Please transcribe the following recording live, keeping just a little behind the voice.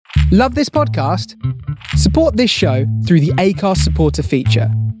Love this podcast? Support this show through the Acast supporter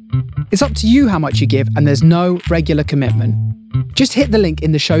feature. It's up to you how much you give, and there's no regular commitment. Just hit the link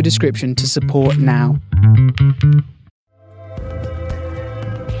in the show description to support now.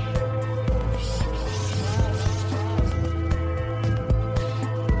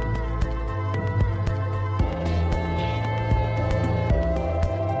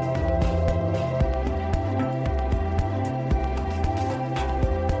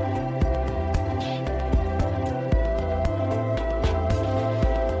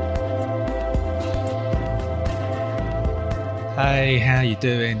 Hey, how you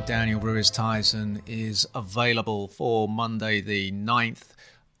doing? Daniel Ruiz-Tyson is available for Monday the 9th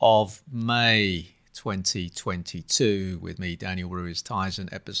of May 2022 with me, Daniel Ruiz-Tyson,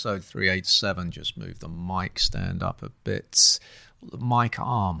 episode 387. Just move the mic stand up a bit, the mic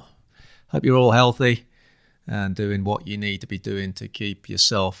arm. Hope you're all healthy and doing what you need to be doing to keep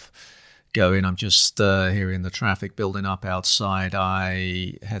yourself going. I'm just hearing the traffic building up outside.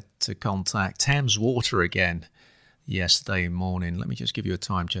 I had to contact Thames Water again yesterday morning. Let me just give you a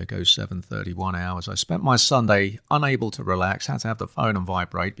time check. 07:31 hours. I spent my Sunday unable to relax, had to have the phone on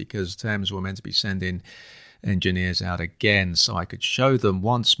vibrate because Thames were meant to be sending engineers out again so I could show them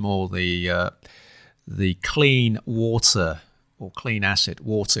once more the clean water or clean asset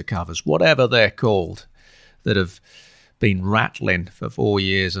water covers, whatever they're called, that have been rattling for 4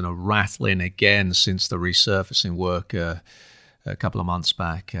 years and are rattling again since the resurfacing work a couple of months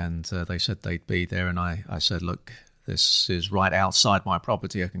back. And they said they'd be there, and I said, look, this is right outside my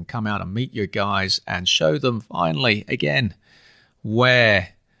property. I can come out and meet you guys and show them finally again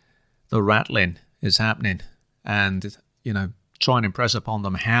where the rattling is happening, and, you know, try and impress upon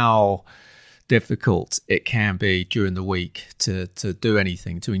them how difficult it can be during the week to do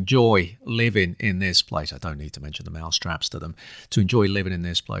anything, to enjoy living in this place. I don't need to mention the mousetraps to them. To enjoy living in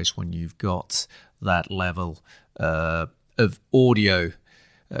this place when you've got that level of audio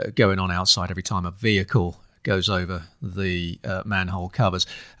going on outside every time a vehicle goes over the manhole covers.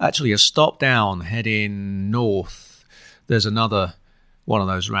 Actually, a stop down heading north, there's another one of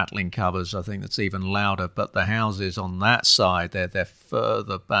those rattling covers, I think, that's even louder, but the houses on that side, they're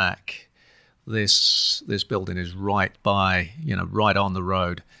further back. This building is right by, right on the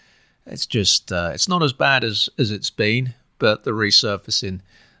road. It's just, it's not as bad as it's been, but the resurfacing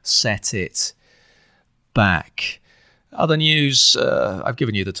set it back. Other news, I've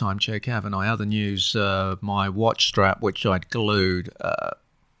given you the time check, haven't I? Other news, my watch strap, which I'd glued,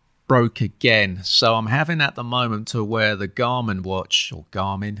 broke again. So I'm having at the moment to wear the Garmin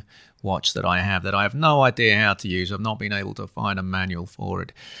watch that I have no idea how to use. I've not been able to find a manual for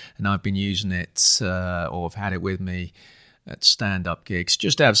it. And I've been using it, or I've had it with me at stand-up gigs,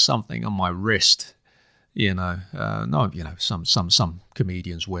 just to have something on my wrist. Some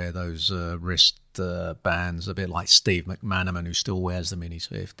comedians wear those wrist bands, a bit like Steve McManaman, who still wears them in his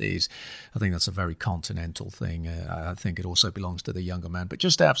 50s. I think that's a very continental thing. I think it also belongs to the younger man. But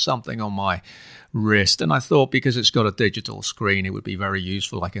just to have something on my wrist, and I thought because it's got a digital screen, it would be very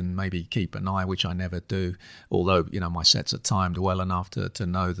useful. I can maybe keep an eye, which I never do, although, my sets are timed well enough to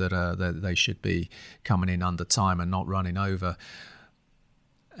know that they should be coming in under time and not running over.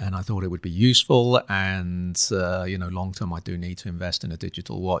 And I thought it would be useful, and, long term I do need to invest in a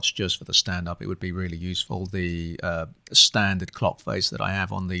digital watch just for the stand-up. It would be really useful. The standard clock face that I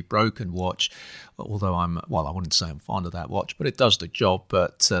have on the broken watch, although I wouldn't say I'm fond of that watch, but it does the job,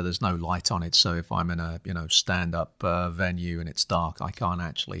 but there's no light on it. So if I'm in a, stand-up venue and it's dark, I can't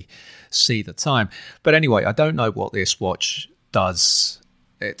actually see the time. But anyway, I don't know what this watch does.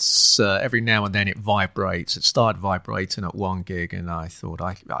 It's every now and then it vibrates. It started vibrating at one gig, and I thought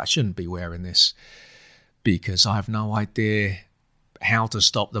I shouldn't be wearing this because I have no idea how to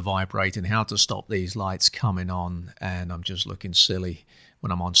stop the vibrating, how to stop these lights coming on, and I'm just looking silly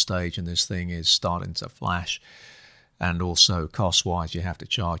when I'm on stage and this thing is starting to flash. And also cost-wise, you have to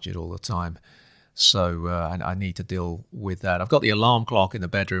charge it all the time. So I need to deal with that. I've got the alarm clock in the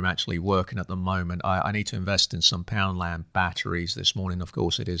bedroom actually working at the moment. I need to invest in some Poundland batteries this morning. Of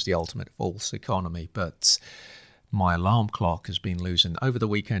course, it is the ultimate false economy, but my alarm clock has been losing. Over the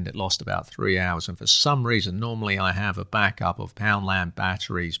weekend, it lost about 3 hours, and for some reason, normally I have a backup of Poundland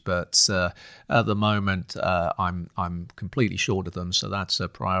batteries, but at the moment, I'm completely short of them, so that's a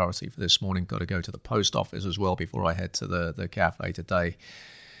priority for this morning. Got to go to the post office as well before I head to the cafe today.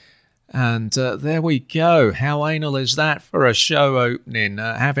 And there we go. How anal is that for a show opening?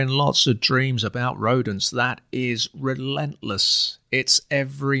 Having lots of dreams about rodents. That is relentless It's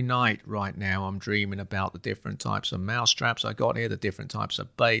every night right now I'm dreaming about the different types of mouse traps I got here, the different types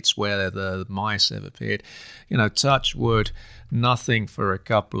of baits, where the mice have appeared. Touch wood, nothing for a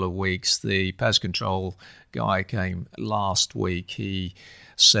couple of weeks. The pest control guy came last week. He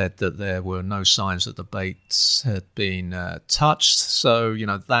said that there were no signs that the baits had been touched. So,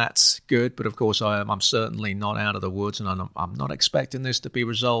 that's good. But of course, I'm certainly not out of the woods, and I'm not expecting this to be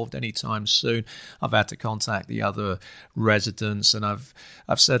resolved anytime soon. I've had to contact the other residents, and I've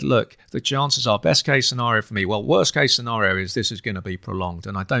said, look, the chances are, best case scenario for me, well, worst case scenario is this is going to be prolonged,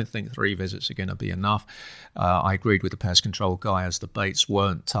 and I don't think 3 visits are going to be enough. I agreed with the pest control guy, as the baits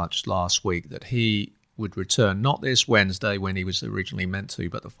weren't touched last week, that he would return, not this Wednesday when he was originally meant to,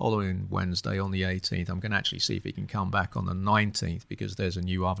 but the following Wednesday on the 18th. I'm going to actually see if he can come back on the 19th, because there's a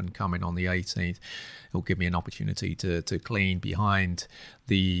new oven coming on the 18th. It'll give me an opportunity to clean behind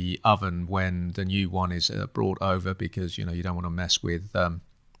the oven when the new one is brought over, because you don't want to mess with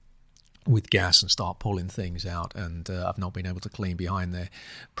gas and start pulling things out, and I've not been able to clean behind there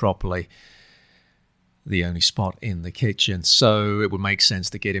properly, the only spot in the kitchen. So it would make sense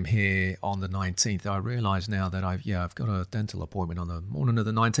to get him here on the 19th. I realise now that I've got a dental appointment on the morning of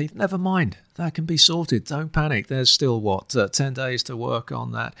the 19th. Never mind, that can be sorted. Don't panic. There's still 10 days to work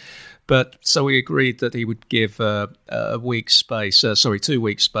on that. But so we agreed that he would give a 2 week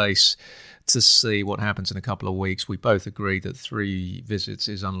space to see what happens in a couple of weeks. We both agreed that 3 visits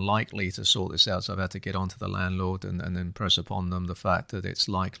is unlikely to sort this out, so I've had to get onto the landlord and impress upon them the fact that it's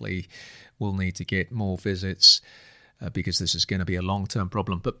likely we'll need to get more visits because this is going to be a long-term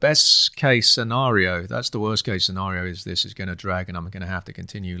problem. But best case scenario, that's the worst case scenario, is this is going to drag and I'm going to have to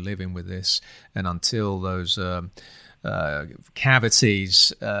continue living with this. And until those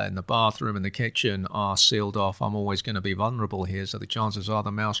cavities in the bathroom and the kitchen are sealed off, I'm always going to be vulnerable here. So the chances are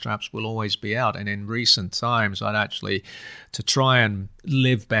the mousetraps will always be out. And in recent times, I'd actually, to try and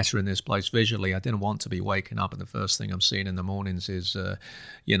live better in this place visually, I didn't want to be waking up and the first thing I'm seeing in the mornings is,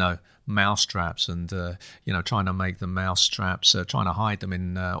 mouse traps, and trying to make the mouse traps, trying to hide them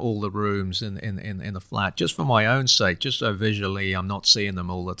in all the rooms in the flat, just for my own sake, just so visually I'm not seeing them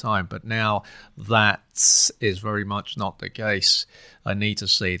all the time. But now that is very much not the case. I need to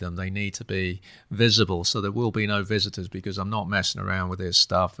see them. They need to be visible, so there will be no visitors, because I'm not messing around with this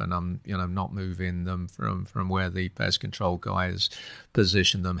stuff, and I'm not moving them from where the pest control guy has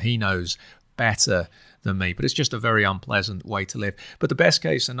positioned them. He knows better than me, but it's just a very unpleasant way to live. But the best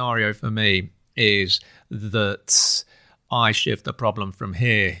case scenario for me is that I shift the problem from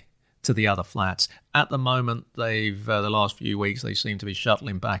here to the other flats. At the moment, they've the last few weeks, they seem to be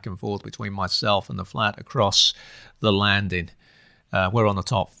shuttling back and forth between myself and the flat across the landing. We're on the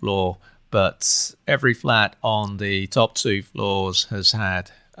top floor, but every flat on the top 2 floors has had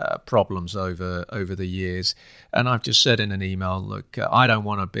problems over the years. And I've just said in an email, look, I don't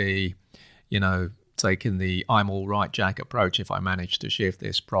want to be, taking the I'm all right, Jack approach if I manage to shift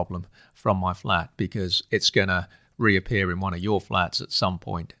this problem from my flat, because it's going to reappear in one of your flats at some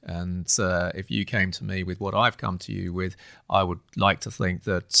point. And if you came to me with what I've come to you with, I would like to think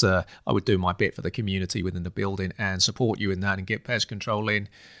that I would do my bit for the community within the building and support you in that and get pest control in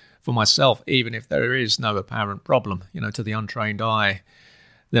for myself, even if there is no apparent problem. To the untrained eye,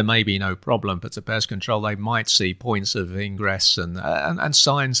 there may be no problem, but to pest control, they might see points of ingress and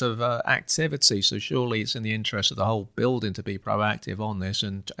signs of activity. So surely it's in the interest of the whole building to be proactive on this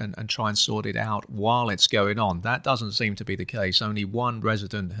and try and sort it out while it's going on. That doesn't seem to be the case. Only one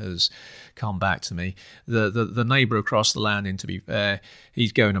resident has come back to me. The neighbour across the landing, to be fair,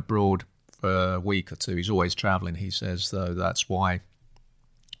 he's going abroad for a week or 2. He's always travelling, he says, though. That's why,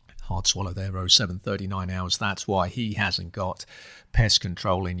 hard swallow there, 0739 hours. That's why he hasn't got pest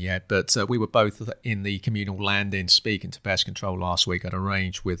control in yet. But we were both in the communal landing speaking to pest control last week. I'd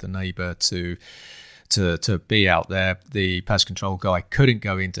arranged with a neighbour to be out there. The pest control guy couldn't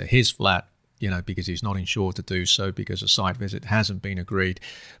go into his flat, because he's not insured to do so, because a site visit hasn't been agreed.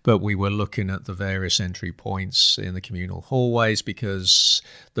 But we were looking at the various entry points in the communal hallways, because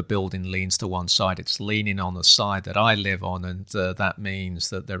the building leans to one side. It's leaning on the side that I live on, and that means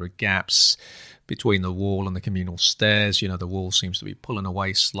that there are gaps between the wall and the communal stairs. The wall seems to be pulling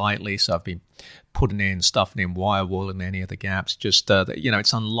away slightly, stuffing in wire wool in any of the gaps. Just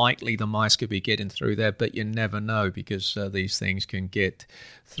it's unlikely the mice could be getting through there, but you never know, because these things can get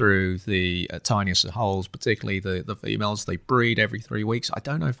through the tiniest of holes, particularly the females. They breed every 3 weeks. I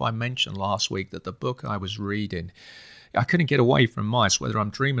don't know if I mentioned last week that the book I was reading, I couldn't get away from mice, whether I'm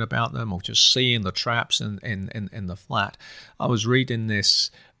dreaming about them or just seeing the traps in the flat. I was reading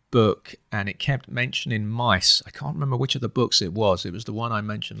this book, and it kept mentioning mice. I can't remember which of the books it was. It was the one I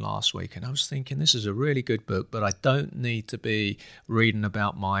mentioned last week, and I was thinking, this is a really good book, but I don't need to be reading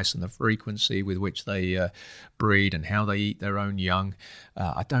about mice and the frequency with which they breed and how they eat their own young.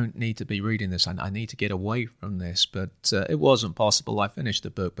 I don't need to be reading this. I need to get away from this, but it wasn't possible. I finished the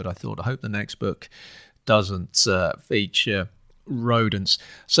book, but I thought, I hope the next book doesn't feature rodents.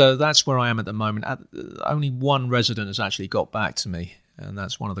 So that's where I am at the moment. Only one resident has actually got back to me, and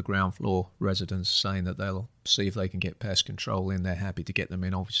that's one of the ground floor residents, saying that they'll see if they can get pest control in. They're happy to get them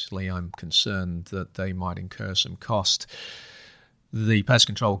in. Obviously, I'm concerned that they might incur some cost. The pest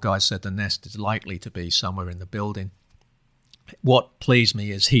control guy said the nest is likely to be somewhere in the building. What pleased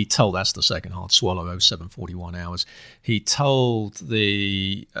me is he told, that's the second hard swallow, 0741 hours, he told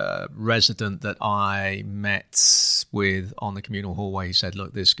the resident that I met with on the communal hallway, he said,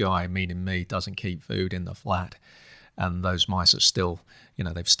 look, this guy, meaning me, doesn't keep food in the flat. And those mice are still,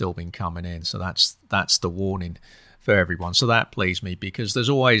 they've still been coming in. So that's the warning for everyone. So that pleased me, because there's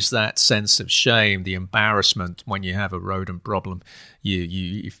always that sense of shame, the embarrassment when you have a rodent problem.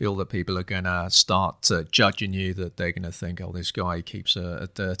 You feel that people are going to start judging you, that they're going to think, oh, this guy keeps a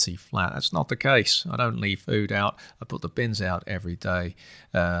dirty flat. That's not the case. I don't leave food out. I put the bins out every day.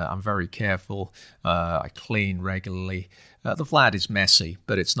 I'm very careful. I clean regularly. The flat is messy,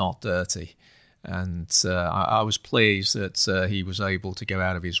 but it's not dirty. And I was pleased that he was able to go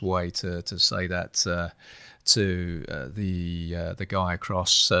out of his way to say that to the guy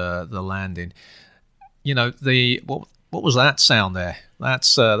across the landing. What was that sound there?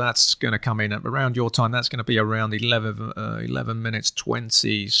 That's going to come in at around your time. That's going to be around 11 minutes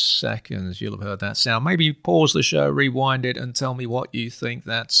 20 seconds. You'll have heard that sound. Maybe pause the show, rewind it, and tell me what you think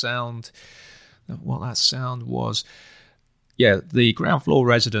what that sound was. Yeah, the ground floor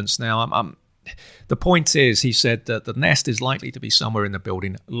residents. Now, the point is, he said that the nest is likely to be somewhere in the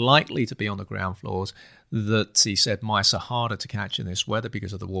building, likely to be on the ground floors, that he said mice are harder to catch in this weather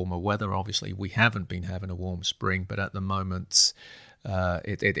because of the warmer weather. Obviously, we haven't been having a warm spring, but at the moment,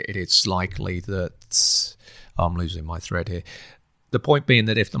 it's likely that... I'm losing my thread here. The point being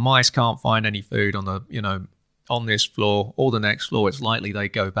that if the mice can't find any food on the, on this floor or the next floor, it's likely they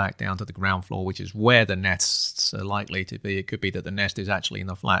go back down to the ground floor, which is where the nests are likely to be. It could be that the nest is actually in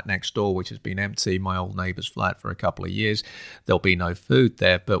the flat next door, which has been empty, my old neighbour's flat, for a couple of years. There'll be no food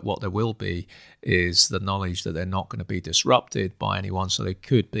there, but what there will be is the knowledge that they're not going to be disrupted by anyone, so they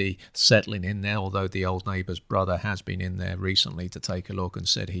could be settling in there, although the old neighbour's brother has been in there recently to take a look and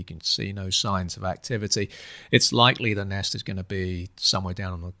said he can see no signs of activity. It's likely the nest is going to be somewhere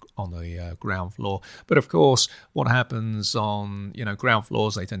down on the ground floor. But of course, what happens on ground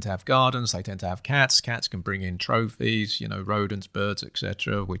floors, they tend to have gardens, they tend to have cats. Cats can bring in trophies, rodents, birds,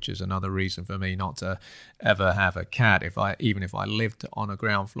 etc., which is another reason for me not to ever have a cat, even if I lived on a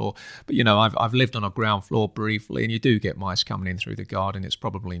ground floor. But I've lived on a ground floor briefly, and you do get mice coming in through the garden. It's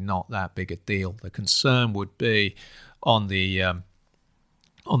probably not that big a deal. The concern would be on the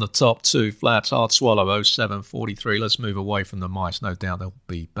top two flats. Hard swallow 0743. Let's move away from the mice. No doubt they'll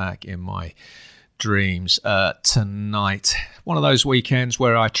be back in my dreams tonight. One of those weekends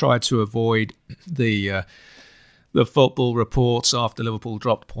where I tried to avoid the football reports after Liverpool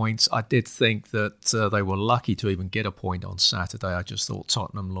dropped points. I did think that they were lucky to even get a point on Saturday. I just thought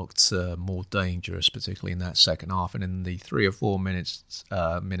Tottenham looked more dangerous, particularly in that second half. And in the 3 or 4 minutes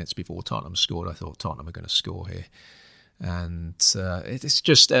before Tottenham scored, I thought Tottenham are going to score here. And it's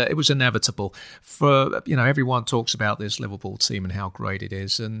just it was inevitable. For everyone talks about this Liverpool team and how great it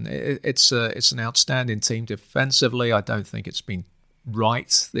is, and it's an outstanding team defensively. I don't think it's been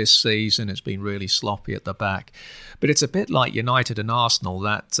right this season. It's been really sloppy at the back, but it's a bit like United and Arsenal,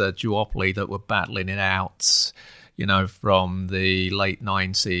 that duopoly that were battling it out from the late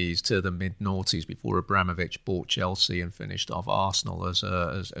 90s to the mid noughties before Abramovich bought Chelsea and finished off Arsenal as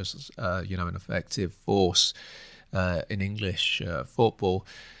an effective force in English football.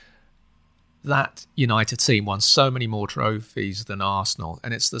 That United team won so many more trophies than Arsenal,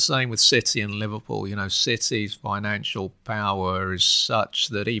 and it's the same with City and Liverpool. City's financial power is such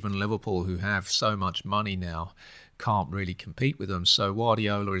that even Liverpool, who have so much money now, can't really compete with them. So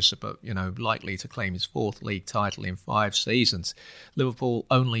Guardiola is likely to claim his 4th league title in 5 seasons. Liverpool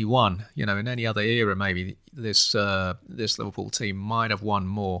only won. In any other era, maybe this Liverpool team might have won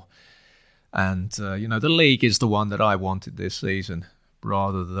more. And the league is the one that I wanted this season,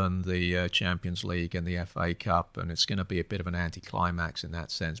 rather than the Champions League and the FA Cup. And it's going to be a bit of an anticlimax in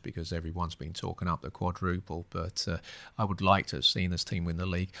that sense, because everyone's been talking up the quadruple. But I would like to have seen this team win the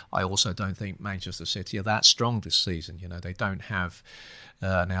league. I also don't think Manchester City are that strong this season. They don't have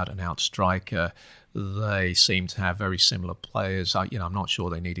an out-and-out striker they seem to have very similar players. I'm not sure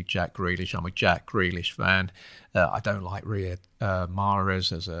they needed Jack Grealish. I'm a Jack Grealish fan. I don't like Riyad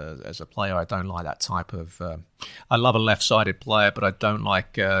Mahrez as a player. I don't like that type of... I love a left-sided player, but I don't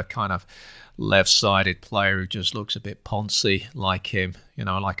like kind of left-sided player who just looks a bit poncy like him.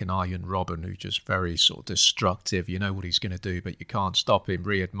 I like an Arjen Robben who's just very sort of destructive. You know what he's going to do, but you can't stop him.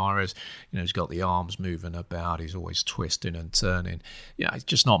 Riyad Mahrez, he's got the arms moving about. He's always twisting and turning. It's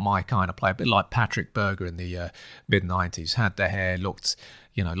just not my kind of player. A bit like Patrick Berger in the mid-90s. Had the hair, looked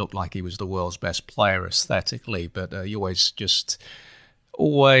like he was the world's best player aesthetically, but he always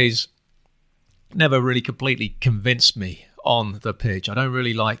never really completely convinced me on the pitch. I don't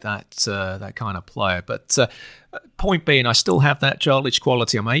really like that kind of player. But point being, I still have that childish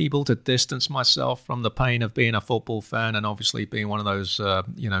quality. I'm able to distance myself from the pain of being a football fan and obviously being one of those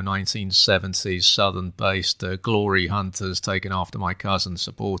 1970s Southern-based glory hunters taken after my cousin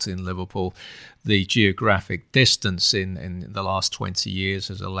supporting Liverpool. The geographic distance in the last 20 years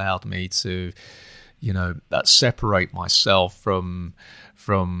has allowed me to separate myself from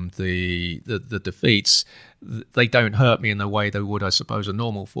the defeats. They don't hurt me in the way they would, I suppose, a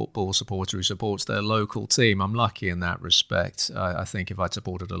normal football supporter who supports their local team. I'm lucky in that respect. I think if I'd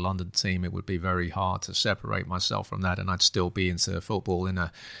supported a London team, it would be very hard to separate myself from that, and I'd still be into football in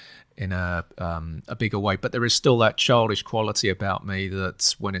a bigger way. But there is still that childish quality about me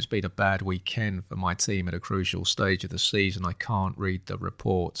that when it's been a bad weekend for my team at a crucial stage of the season, I can't read the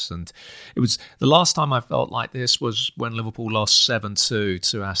reports. And it was the last time I felt like this was when Liverpool lost 7-2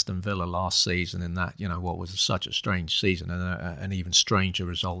 to Aston Villa last season in that, what was such a strange season and an even stranger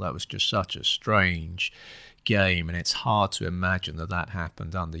result. That was just such a strange game, and it's hard to imagine that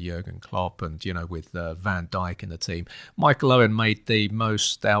happened under Jurgen Klopp and with Van Dijk in the team. Michael Owen made the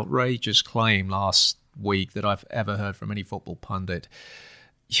most outrageous claim last week that I've ever heard from any football pundit.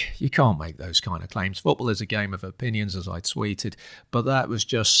 You can't make those kind of claims. Football is a game of opinions, as I tweeted, but that was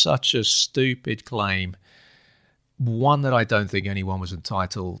just such a stupid claim. One that I don't think anyone was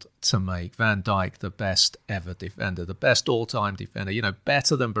entitled to make. Van Dijk, the best ever defender, the best all-time defender,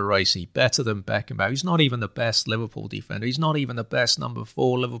 better than Baresi, better than Beckenbauer. He's not even the best Liverpool defender. He's not even the best number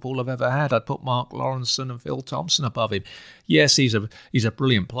 4 Liverpool have ever had. I'd put Mark Lawrence and Phil Thompson above him. Yes, he's a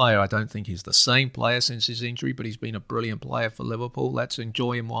brilliant player. I don't think he's the same player since his injury, but he's been a brilliant player for Liverpool. Let's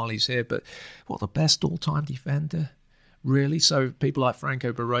enjoy him while he's here. But the best all-time defender? Really? So people like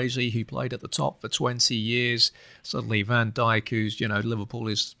Franco Baresi, who played at the top for 20 years, suddenly Van Dijk, who's, Liverpool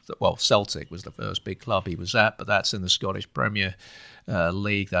is, Celtic was the first big club he was at, but that's in the Scottish Premier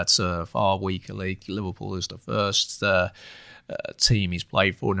League. That's a far weaker league. Liverpool is the first team he's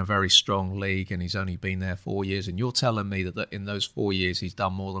played for in a very strong league, and he's only been there 4 years. And you're telling me that in those 4 years he's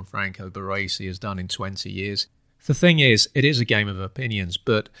done more than Franco Baresi has done in 20 years? The thing is, it is a game of opinions,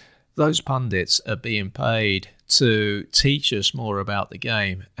 but those pundits are being paid to teach us more about the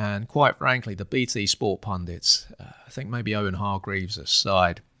game. And quite frankly, the BT Sport pundits, I think maybe Owen Hargreaves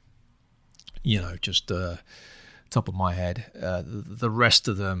aside, just top of my head, the rest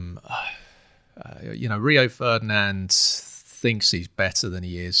of them, Rio Ferdinand thinks he's better than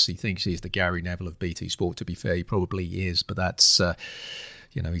he is. He thinks he's the Gary Neville of BT Sport. To be fair, he probably is, but that's...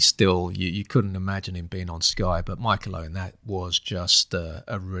 he's still, you couldn't imagine him being on Sky. But Michael Owen, that was just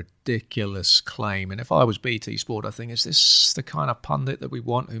a ridiculous claim. And if I was BT Sport, I think, is this the kind of pundit that we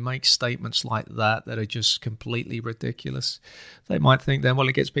want, who makes statements like that are just completely ridiculous? They might think then, well,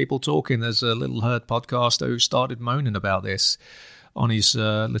 it gets people talking. There's a Little Herd podcaster who started moaning about this on his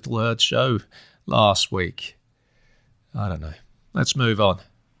Little Herd show last week. I don't know. Let's move on.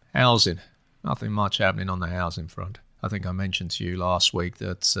 Housing. Nothing much happening on the housing front. I think I mentioned to you last week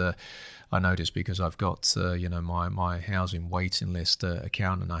that I noticed, because I've got my housing waiting list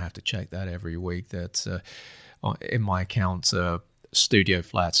account, and I have to check that every week, that in my account studio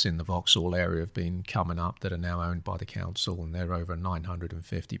flats in the Vauxhall area have been coming up that are now owned by the council, and they're over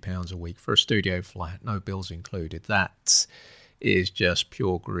 £950 a week for a studio flat, no bills included. That is just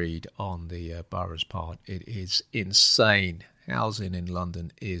pure greed on the borough's part. It is insane. Housing in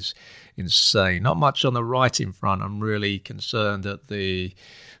London is insane. Not much on the writing front. I'm really concerned at the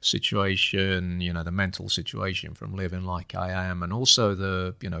situation, the mental situation from living like I am, and also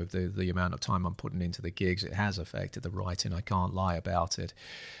the amount of time I'm putting into the gigs. It has affected the writing. I can't lie about it.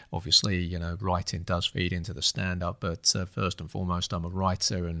 Obviously, writing does feed into the stand-up, but first and foremost, I'm a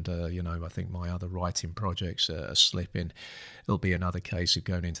writer, and I think my other writing projects are slipping. It'll be another case of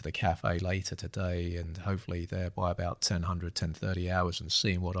going into the cafe later today, and hopefully there by about 10:30 hours, and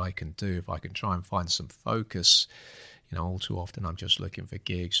seeing what I can do, if I can try and find some focus, all too often I'm just looking for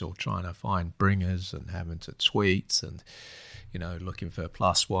gigs or trying to find bringers and having to tweet and, looking for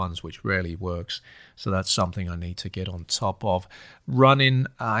plus ones, which rarely works. So that's something I need to get on top of. Running,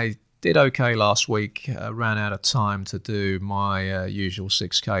 I did okay last week. Ran out of time to do my usual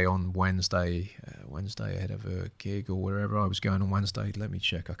 6K on Wednesday. Wednesday ahead of a gig or wherever I was going on Wednesday. Let me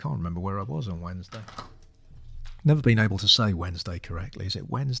check. I can't remember where I was on Wednesday. Never been able to say Wednesday correctly. Is it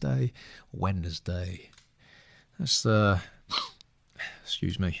Wednesday? Wednesday. That's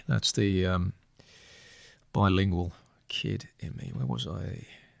excuse me. That's the bilingual kid in me. Where was I?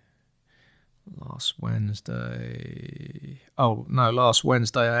 Last Wednesday. Oh no, last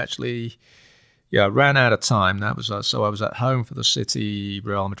Wednesday I actually, ran out of time. That was so I was at home for the City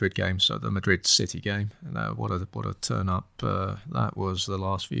Real Madrid game, so the Madrid City game. And what a turn up that was. The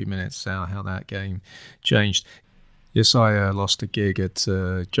last few minutes, how that game changed. Yes, I lost a gig at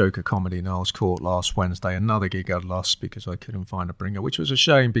Joker Comedy in Earls Court last Wednesday. Another gig I lost because I couldn't find a bringer, which was a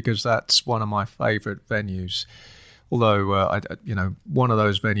shame because that's one of my favourite venues. Although, one of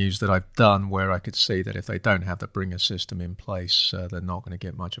those venues that I've done where I could see that if they don't have the bringer system in place, they're not going to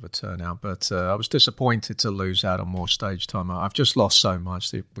get much of a turnout. But I was disappointed to lose out on more stage time. I've just lost so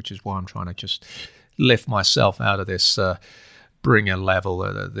much, which is why I'm trying to just lift myself out of this bringer level,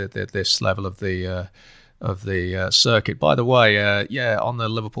 this level of the circuit. By the way, on the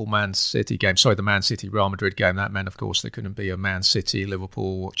Liverpool Man City game, the Man City Real Madrid game, that meant, of course, there couldn't be a Man City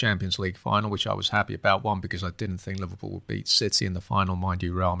Liverpool Champions League final, which I was happy about. One, because I didn't think Liverpool would beat City in the final. Mind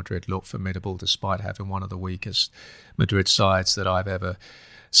you, Real Madrid looked formidable despite having one of the weakest Madrid sides that I've ever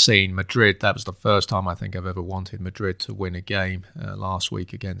seen. Madrid, that was the first time I think I've ever wanted Madrid to win a game last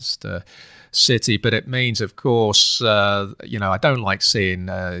week against City. But it means, of course, I don't like seeing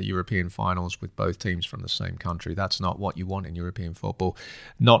European finals with both teams from the same country. That's not what you want in European football.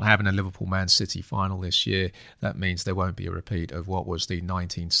 Not having a Liverpool-Man City final this year, that means there won't be a repeat of what was the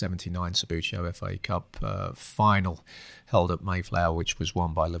 1979 Subbuteo FA Cup final held at Mayflower, which was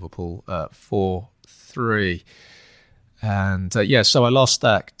won by Liverpool 4-3. And so I lost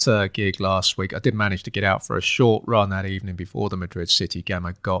that gig last week. I did manage to get out for a short run that evening before the Madrid City game.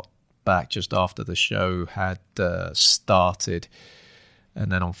 I got back just after the show had started.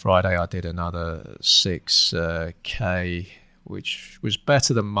 And then on Friday I did another 6K, which was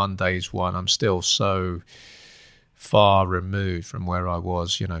better than Monday's one. I'm still so far removed from where I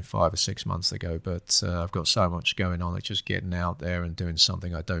was, 5 or 6 months ago. But I've got so much going on. It's just getting out there and doing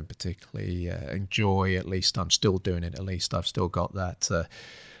something I don't particularly enjoy. At least I'm still doing it. At least I've still got that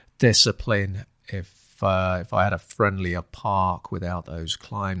discipline. If I had a friendlier park without those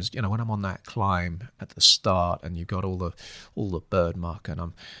climbs, when I'm on that climb at the start and you've got all the bird muck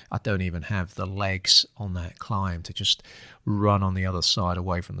and I don't even have the legs on that climb to just run on the other side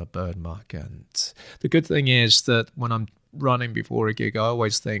away from the bird muck. And the good thing is that when I'm running before a gig, I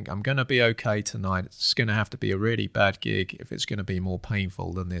always think I'm going to be okay tonight. It's going to have to be a really bad gig if it's going to be more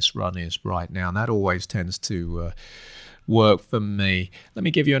painful than this run is right now. And that always tends to work for me. Let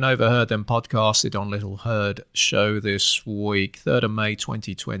me give you an Overheard Then podcasted on Little Heard show this week. 3rd of May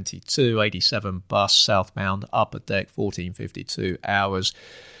 2022, 87 bus southbound, upper deck, 14:52 hours.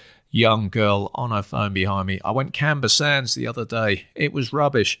 Young girl on her phone behind me. I went Camber Sands the other day. It was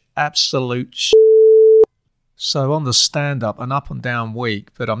rubbish. Absolute So on the stand-up, an up and down week,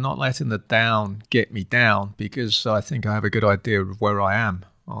 but I'm not letting the down get me down because I think I have a good idea of where I am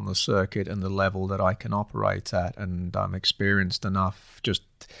on the circuit and the level that I can operate at, and I'm experienced enough. Just,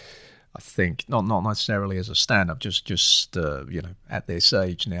 I think, not necessarily as a stand-up, just at this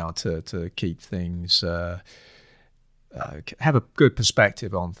age now to keep things. Have a good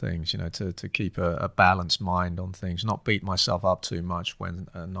perspective on things, to keep a balanced mind on things, not beat myself up too much when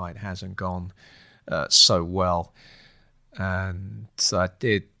a night hasn't gone so well. And I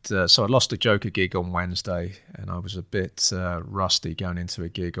did, so I lost a Joker gig on Wednesday and I was a bit rusty going into a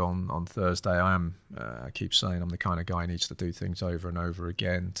gig on Thursday. I keep saying I'm the kind of guy who needs to do things over and over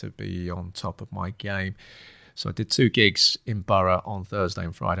again to be on top of my game. So I did 2 gigs in Borough on Thursday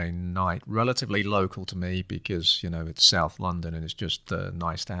and Friday night, relatively local to me because, it's South London and it's just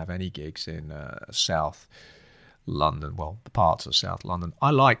nice to have any gigs in South London, well, the parts of South London. I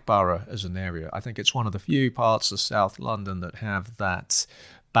like Borough as an area. I think it's one of the few parts of South London that have that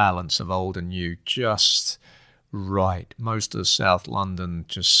balance of old and new just right. Most of South London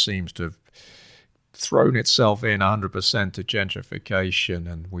just seems to have thrown itself in 100% to gentrification,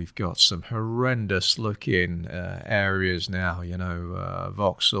 and we've got some horrendous looking areas now,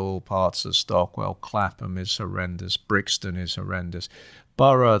 Vauxhall, parts of Stockwell, Clapham is horrendous, Brixton is horrendous.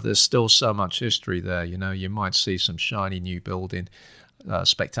 Borough, there's still so much history there, you might see some shiny new building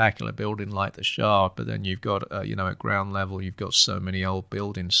spectacular building like the Shard, but then you've got, at ground level, you've got so many old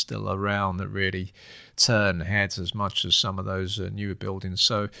buildings still around that really turn heads as much as some of those newer buildings.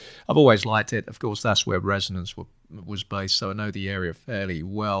 So I've always liked it. Of course, that's where Resonance was based, so I know the area fairly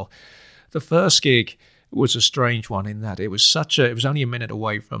well. The first gig was a strange one in that it was only a minute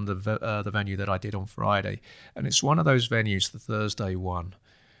away from the venue that I did on Friday, and it's one of those venues, the Thursday one,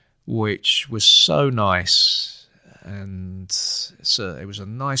 which was so nice, and it was a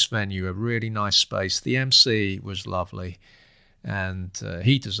nice venue, a really nice space. The MC was lovely, and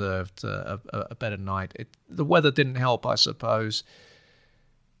he deserved a better night. The weather didn't help, I suppose.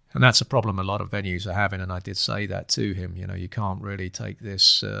 And that's a problem a lot of venues are having, and I did say that to him. You can't really take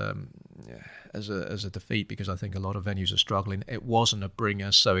this as a defeat, because I think a lot of venues are struggling. It wasn't a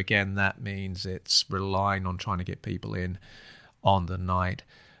bringer, so again, that means it's relying on trying to get people in on the night.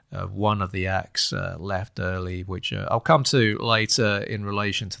 One of the acts left early, which I'll come to later in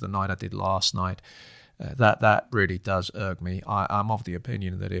relation to the night I did last night. That really does irk me. I'm of the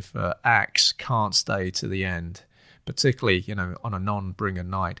opinion that if acts can't stay to the end, particularly, on a non-bringer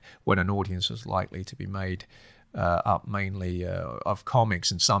night when an audience is likely to be made up mainly of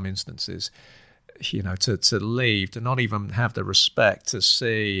comics in some instances, to leave, to not even have the respect to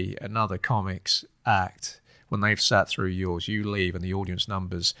see another comic's act when they've sat through yours, you leave and the audience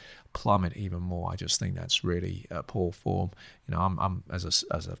numbers plummet even more. I just think that's really poor form. I'm as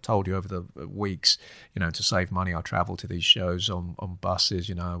I've told you over the weeks, to save money, I travel to these shows on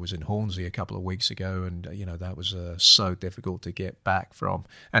buses. I was in Hornsey a couple of weeks ago, and that was so difficult to get back from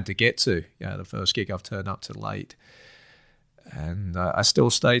and to get to. The first gig I've turned up to late, and I still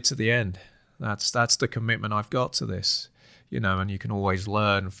stayed to the end. That's the commitment I've got to this. And you can always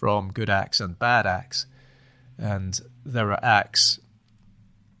learn from good acts and bad acts. And there are acts.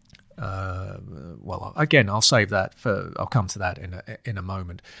 Again, I'll save that I'll come to that in a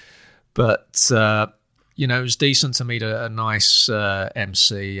moment. But it was decent to meet a nice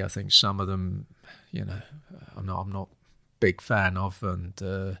MC. I think some of them, I'm not big fan of,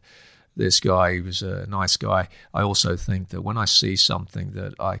 and this guy, he was a nice guy. I also think that when I see something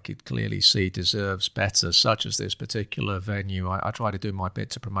that I could clearly see deserves better, such as this particular venue, I try to do my bit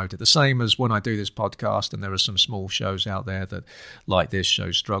to promote it. The same as when I do this podcast, and there are some small shows out there that, like this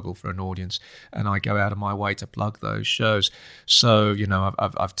show, struggle for an audience, and I go out of my way to plug those shows. So,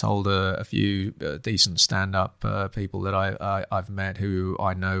 I've told a few decent stand-up people that I've met who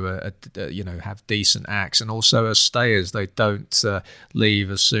I know, have decent acts, and also as stayers. They don't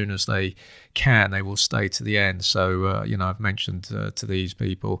leave as soon as they can. They will stay to the end. So I've mentioned to these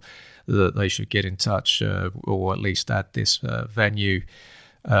people that they should get in touch, or at least add this venue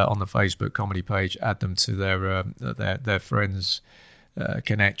on the Facebook comedy page, add them to their friends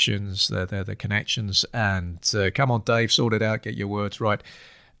connections, their connections, and come on, Dave, sort it out, get your words right.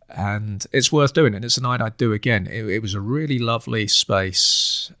 And it's worth doing, and it's a night I'd do again. It was a really lovely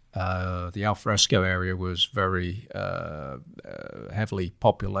space. The alfresco area was very heavily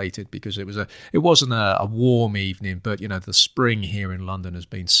populated because it wasn't a warm evening, but the spring here in London has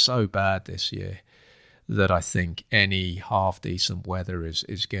been so bad this year that I think any half decent weather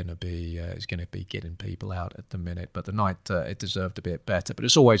is going to be getting people out at the minute. But the night it deserved a bit better. But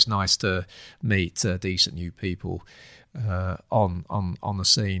it's always nice to meet decent new people on the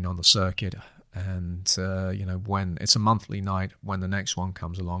scene, on the circuit. And when it's a monthly night, when the next one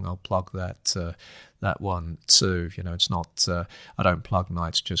comes along, I'll plug that one too. It's not I don't plug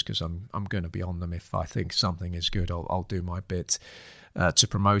nights just because I'm going to be on them. If I think something is good, I'll do my bit to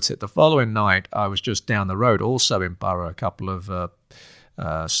promote it. The following night, I was just down the road, also in Borough, a couple of a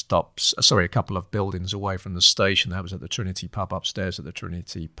couple of buildings away from the station. That was at the Trinity Pub, upstairs at the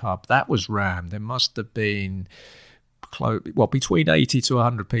Trinity Pub. That was rammed. There must have been between 80 to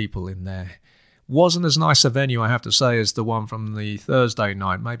 100 people in there. Wasn't as nice a venue, I have to say, as the one from the Thursday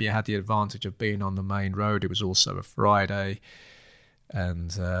night. Maybe I had the advantage of being on the main road. It was also a Friday,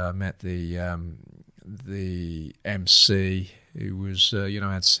 and I met the MC, who was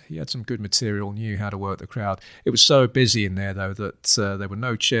he had some good material, knew how to work the crowd. It was so busy in there though that there were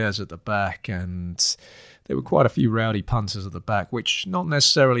no chairs at the back, and there were quite a few rowdy punters at the back, which not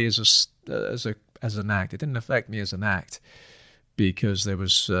necessarily as an act. It didn't affect me as an act because there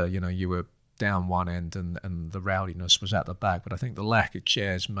was you were down one end and the rowdiness was at the back, but I think the lack of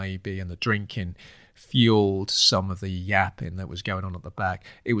chairs maybe and the drinking fueled some of the yapping that was going on at the back.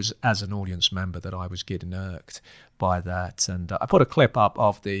 It was as an audience member that I was getting irked by that, and I put a clip up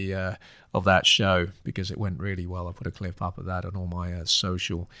of that show because it went really well. I put a clip up of that on all my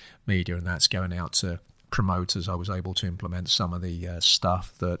social media, and that's going out to promoters. I was able to implement some of the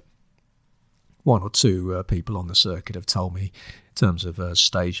stuff that one or two people on the circuit have told me in terms of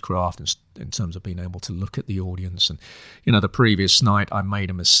stagecraft and in terms of being able to look at the audience. And, the previous night I made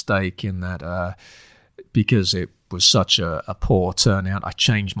a mistake in that because it was such a poor turnout, I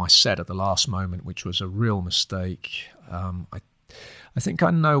changed my set at the last moment, which was a real mistake. I think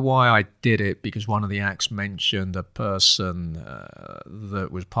I know why I did it, because one of the acts mentioned a person that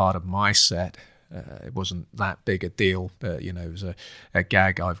was part of my set. It wasn't that big a deal, but, it was a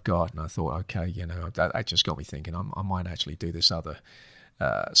gag I've got. And I thought, okay, that just got me thinking I might actually do this other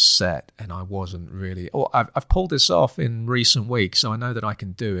set. And I wasn't really... I've pulled this off in recent weeks, so I know that I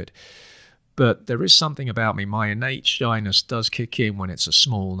can do it. But there is something about me. My innate shyness does kick in when it's a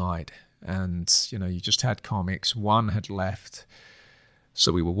small night. And, you just had comics. One had left.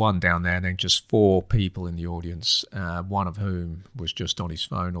 So we were one down there and then just 4 people in the audience, one of whom was just on his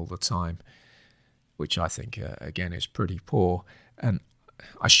phone all the time, which I think, again, is pretty poor. And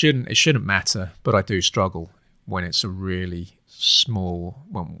it shouldn't matter, but I do struggle when it's a really small,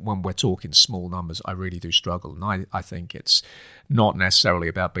 when we're talking small numbers, I really do struggle. And I think it's not necessarily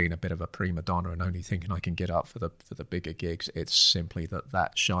about being a bit of a prima donna and only thinking I can get up for the bigger gigs. It's simply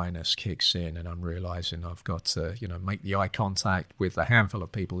that shyness kicks in, and I'm realizing I've got to, make the eye contact with a handful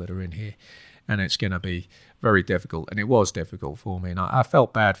of people that are in here, and it's going to be very difficult. And it was difficult for me, and I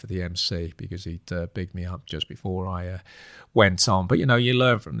felt bad for the MC because he'd bigged me up just before I went on. But, you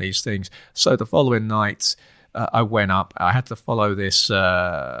learn from these things. So the following night, I went up. I had to follow this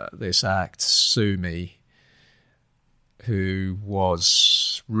act, Sumi, who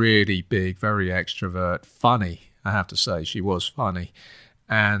was really big, very extrovert, funny. I have to say, she was funny,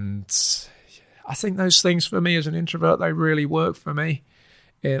 and I think those things for me as an introvert, they really work for me.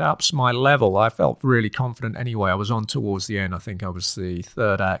 It ups my level. I felt really confident anyway. I was on towards the end. I think I was the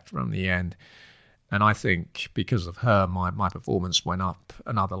third act from the end, and I think because of her, my performance went up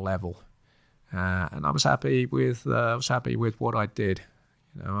another level. And I was happy with what I did.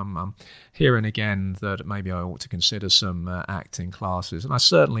 I'm hearing again that maybe I ought to consider some acting classes, and I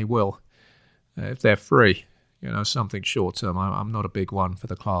certainly will if they're free. Something short term. I'm not a big one for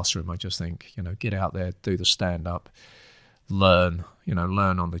the classroom. I just think get out there, do the stand up, learn.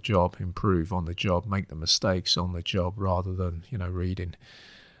 Learn on the job, improve on the job, make the mistakes on the job rather than reading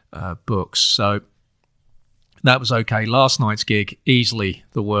books. So. That was okay. Last night's gig, easily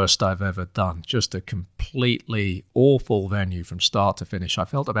the worst I've ever done. Just a completely awful venue from start to finish. I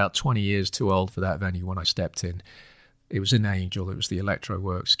felt about 20 years too old for that venue when I stepped in. It was in Angel. It was the Electro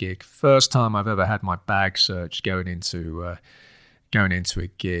Works gig. First time I've ever had my bag searched going into a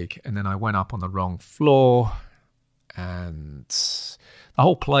gig. And then I went up on the wrong floor, and the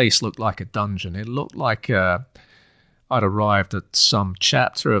whole place looked like a dungeon. It looked like I'd arrived at some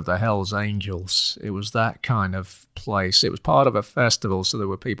chapter of the Hells Angels. It was that kind of place. It was part of a festival, so there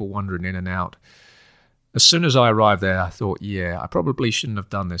were people wandering in and out. As soon as I arrived there, I thought, I probably shouldn't have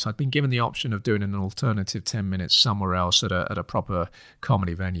done this. I'd been given the option of doing an alternative 10 minutes somewhere else at a proper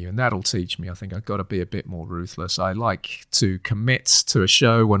comedy venue, and that'll teach me. I think I've got to be a bit more ruthless. I like to commit to a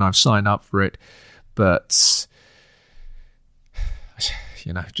show when I've signed up for it, but...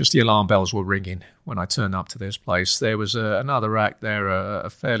 just the alarm bells were ringing when I turned up to this place. There was another act there, a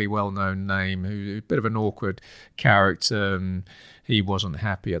fairly well-known name, who a bit of an awkward character, and he wasn't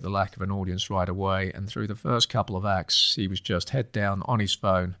happy at the lack of an audience right away. And through the first couple of acts, he was just head down on his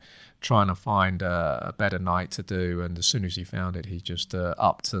phone, trying to find a better night to do. And as soon as he found it, he just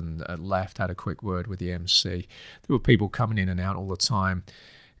upped and left, had a quick word with the MC. There were people coming in and out all the time.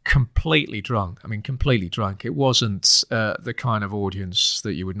 Completely drunk. It wasn't the kind of audience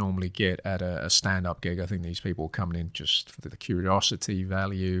that you would normally get at a stand-up gig. I think these people were coming in just for the curiosity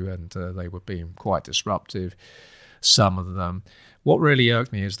value, and they were being quite disruptive, some of them. What really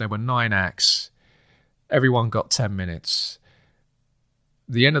irked me is there were 9 acts. Everyone got 10 minutes.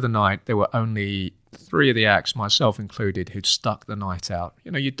 The end of the night, there were only 3 of the acts, myself included, who'd stuck the night out.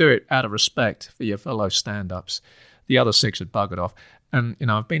 You do it out of respect for your fellow stand-ups. The other 6 had buggered off. And,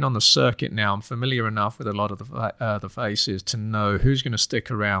 I've been on the circuit now. I'm familiar enough with a lot of the faces to know who's going to stick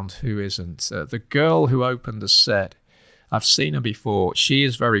around, who isn't. The girl who opened the set, I've seen her before. She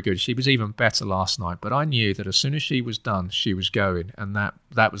is very good. She was even better last night. But I knew that as soon as she was done, she was going. And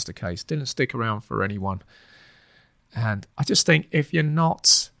that was the case. Didn't stick around for anyone. And I just think if you're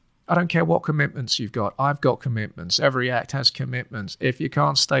not... I don't care what commitments you've got. I've got commitments. Every act has commitments. If you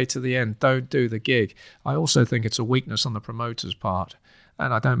can't stay to the end, don't do the gig. I also think it's a weakness on the promoter's part.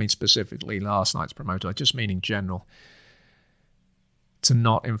 And I don't mean specifically last night's promoter. I just mean in general. To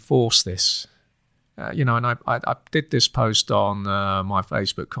not enforce this. And I did this post on my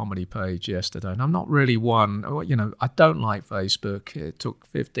Facebook comedy page yesterday, and I'm not really one, I don't like Facebook. It took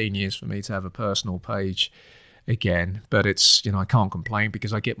 15 years for me to have a personal page again, but it's, I can't complain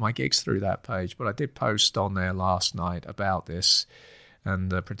because I get my gigs through that page. But I did post on there last night about this,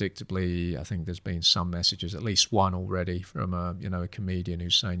 and predictably, I think there's been some messages, at least one already, from a comedian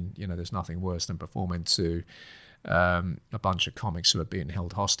who's saying, there's nothing worse than performing to a bunch of comics who are being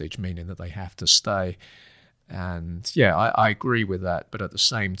held hostage, meaning that they have to stay. And yeah, I agree with that. But at the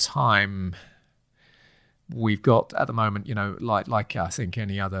same time, we've got at the moment, like I think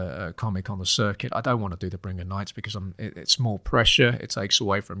any other comic on the circuit, I don't want to do the bringer nights because it's more pressure. It takes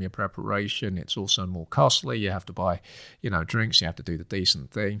away from your preparation. It's also more costly. You have to buy, drinks. You have to do the decent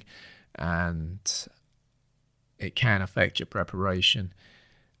thing, and it can affect your preparation.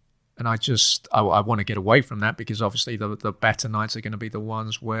 And I want to get away from that because obviously the better nights are going to be the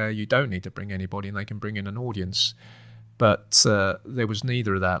ones where you don't need to bring anybody and they can bring in an audience. But there was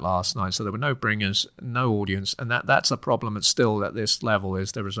neither of that last night. So there were no bringers, no audience. And that's a problem still at this level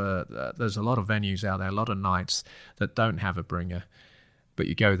is there's a lot of venues out there, a lot of nights that don't have a bringer. But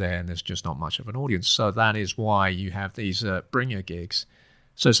you go there and there's just not much of an audience. So that is why you have these bringer gigs.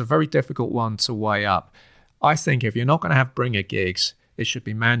 So it's a very difficult one to weigh up. I think if you're not going to have bringer gigs, it should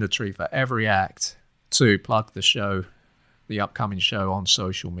be mandatory for every act to plug the upcoming show on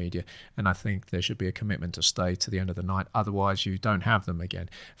social media. And I think there should be a commitment to stay to the end of the night. Otherwise, you don't have them again.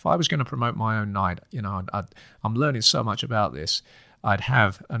 If I was going to promote my own night, I'm learning so much about this. I'd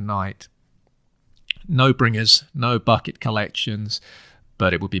have a night, no bringers, no bucket collections,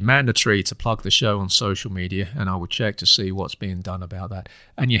 but it would be mandatory to plug the show on social media, and I would check to see what's being done about that.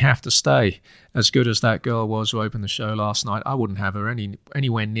 And you have to stay. As good as that girl was who opened the show last night, I wouldn't have her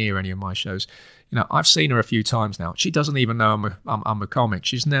anywhere near any of my shows. I've seen her a few times now. She doesn't even know I'm a comic.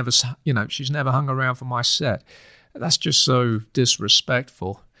 She's never hung around for my set. That's just so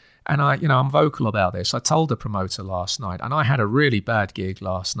disrespectful. And I'm vocal about this. I told the promoter last night, and I had a really bad gig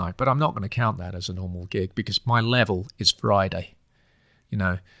last night, but I'm not going to count that as a normal gig because my level is Friday.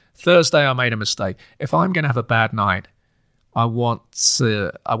 Thursday I made a mistake. If I'm going to have a bad night, I want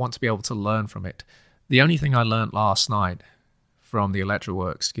to be able to learn from it. The only thing I learned last night from the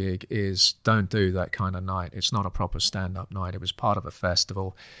Electroworks gig is don't do that kind of night. It's not a proper stand-up night. It was part of a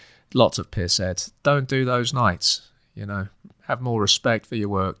festival. Lots of pissheads. Don't do those nights. Have more respect for your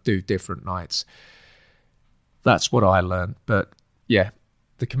work. Do different nights. That's what I learned. But yeah,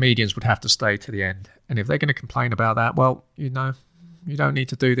 the comedians would have to stay to the end. And if they're going to complain about that, well, you don't need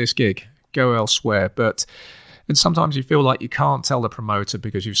to do this gig. Go elsewhere. And sometimes you feel like you can't tell the promoter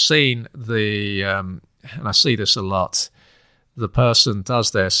because you've seen and I see this a lot, the person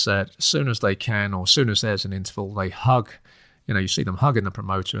does their set as soon as they can or as soon as there's an interval, they hug. You see them hugging the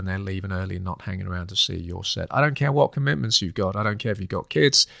promoter and they're leaving early and not hanging around to see your set. I don't care what commitments you've got. I don't care if you've got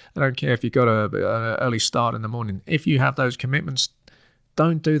kids. I don't care if you've got an early start in the morning. If you have those commitments,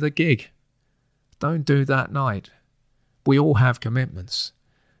 don't do the gig. Don't do that night. We all have commitments.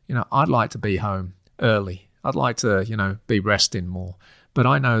 I'd like to be home early. I'd like to, be resting more. But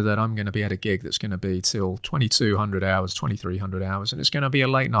I know that I'm going to be at a gig that's going to be till 2,200 hours, 2,300 hours, and it's going to be a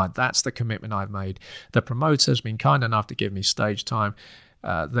late night. That's the commitment I've made. The promoter's been kind enough to give me stage time.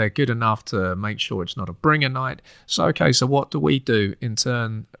 They're good enough to make sure it's not a bringer night. So, okay, so what do we do in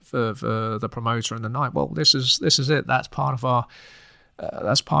turn for the promoter and the night? Well, this is it. That's part of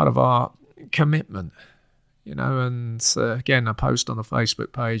our commitment. And again, a post on the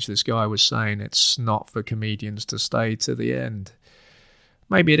Facebook page, this guy was saying it's not for comedians to stay to the end.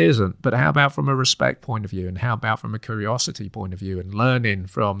 Maybe it isn't, but how about from a respect point of view, and how about from a curiosity point of view, and learning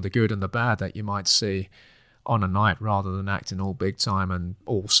from the good and the bad that you might see on a night rather than acting all big time and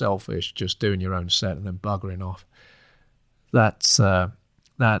all selfish, just doing your own set and then buggering off.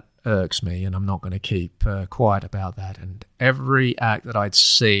 That irks me, and I'm not going to keep quiet about that. And every act that I'd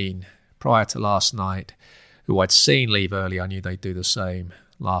seen prior to last night, who I'd seen leave early, I knew they'd do the same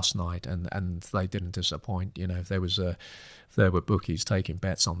last night, and they didn't disappoint. If there were bookies taking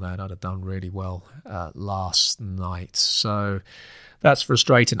bets on that, I'd have done really well last night. So that's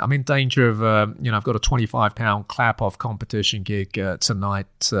frustrating. I'm in danger of, I've got a £25 clap-off competition gig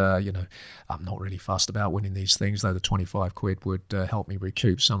tonight. I'm not really fussed about winning these things, though the 25 quid would help me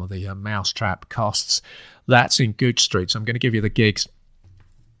recoup some of the mousetrap costs. That's in Good Street. So I'm going to give you the gigs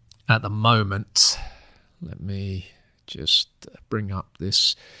at the moment. Let me just bring up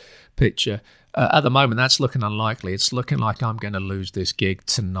this picture. At the moment, that's looking unlikely. It's looking like I'm going to lose this gig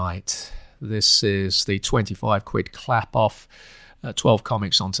tonight. This is the 25 quid clap-off 12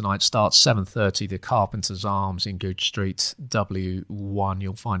 Comics on tonight. Starts 7:30. The Carpenter's Arms in Goodge Street, W1.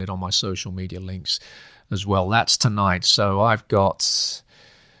 You'll find it on my social media links as well. That's tonight. So I've got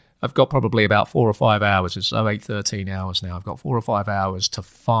probably about 4 or 5 hours. It's 8:13 hours now. I've got 4 or 5 hours to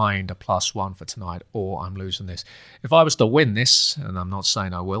find a +1 for tonight, or I'm losing this. If I was to win this, and I'm not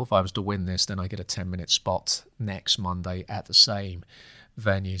saying I will, if I was to win this, then I get a 10-minute spot next Monday at the same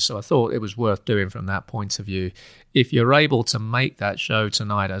venue. So I thought it was worth doing from that point of view. If you're able to make that show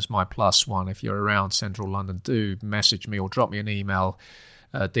tonight as my +1, if you're around central London, do message me or drop me an email.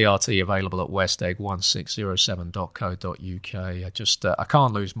 DRT available at westegg1607.co.uk. I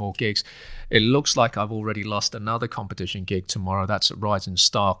can't lose more gigs. It looks like I've already lost another competition gig tomorrow. That's at Rising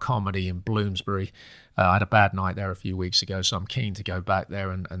Star Comedy in Bloomsbury. I had a bad night there a few weeks ago, so I'm keen to go back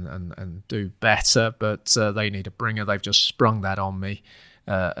there and do better, but they need a bringer. They've just sprung that on me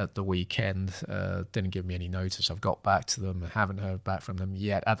at the weekend. Didn't give me any notice. I've got back to them. Haven't heard back from them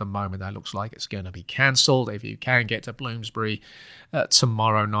yet. At the moment, that looks like it's going to be cancelled. If you can get to Bloomsbury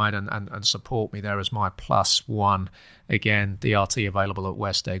tomorrow night and support me there as my +1, again, DRT available at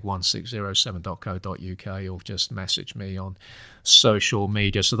westegg1607.co.uk, or just message me on social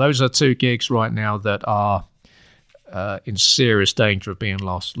media. So those are 2 gigs right now that are in serious danger of being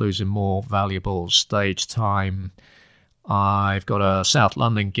lost, losing more valuable stage time. I've got a South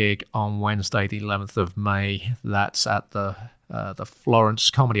London gig on Wednesday, the 11th of May. That's at the Florence,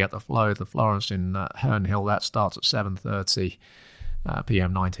 Comedy at the Flow, the Florence in Herne Hill. That starts at 7:30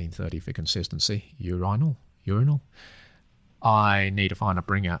 p.m, 19:30 for consistency. Urinal. I need to find a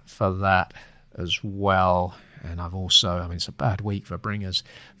bringer for that as well. And I've also, it's a bad week for bringers.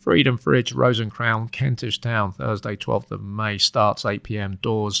 Freedom Fridge, Rose and Crown, Kentish Town, Thursday, 12th of May. Starts 8 p.m,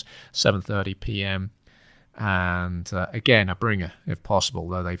 doors 7:30 p.m. And again, a bringer if possible,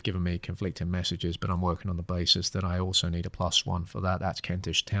 though they've given me conflicting messages, but I'm working on the basis that I also need a +1 for that. That's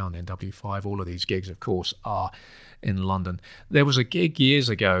Kentish Town, NW5. All of these gigs, of course, are in London. There was a gig years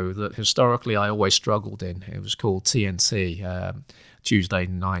ago that historically I always struggled in. It was called TNT, Tuesday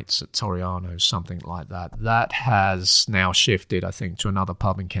nights at Toriano's, something like that. That has now shifted, I think, to another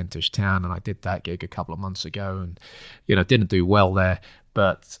pub in Kentish Town, and I did that gig a couple of months ago and, didn't do well there.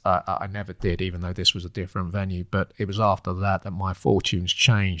 But I never did, even though this was a different venue. But it was after that my fortunes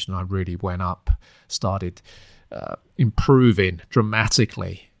changed and I really went up, started improving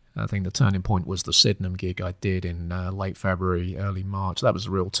dramatically. I think the turning point was the Sydenham gig I did in late February, early March. That was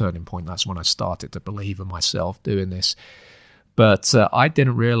a real turning point. That's when I started to believe in myself doing this. But I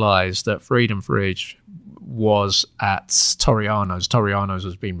didn't realise that Freedom Fridge was at Toriano's. Toriano's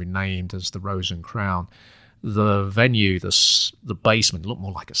has been renamed as the Rose and Crown. The venue, the basement, looked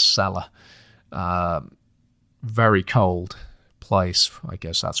more like a cellar. Very cold place. I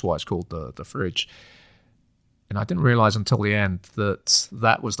guess that's why it's called the Fridge. And I didn't realise until the end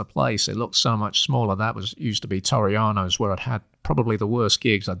that was the place. It looked so much smaller. That used to be Toriano's, where I'd had probably the worst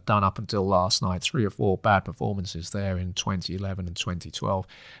gigs I'd done up until last night. 3 or 4 bad performances there in 2011 and 2012.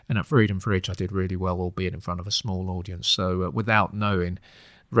 And at Freedom Fridge, I did really well, albeit in front of a small audience. So without knowing,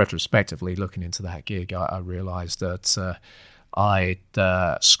 retrospectively looking into that gig, I realised that I'd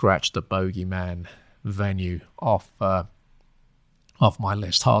scratched the Bogeyman venue off my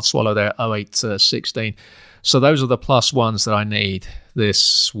list. Hard swallow there, 0816. So those are the +1s that I need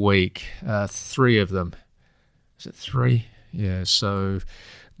this week. 3 of them. Is it 3? Yeah, so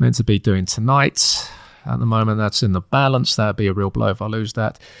meant to be doing tonight. At the moment, that's in the balance. That'd be a real blow if I lose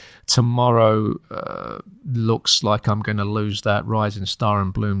that. Tomorrow looks like I'm going to lose that. Rising Star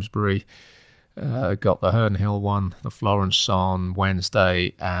in Bloomsbury. Got the Herne Hill one, the Florence on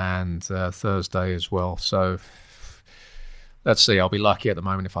Wednesday and Thursday as well. So let's see. I'll be lucky at the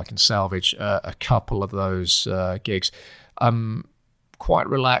moment if I can salvage a couple of those gigs. I'm quite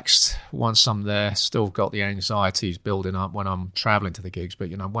relaxed once I'm there. Still got the anxieties building up when I'm traveling to the gigs, but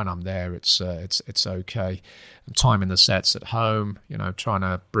when I'm there, it's okay. I'm timing the sets at home, trying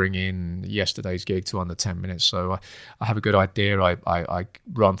to bring in yesterday's gig to under 10 minutes. So I have a good idea. I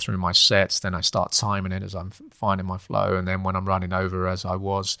run through my sets, then I start timing it as I'm finding my flow, and then when I'm running over, as I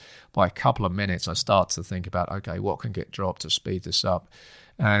was by a couple of minutes, I start to think about, okay, what can get dropped to speed this up,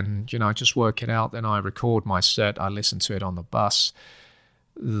 and I just work it out. Then I record my set. I listen to it on the bus.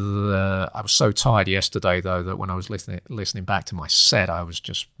 I was so tired yesterday, though, that when I was listening back to my set, I was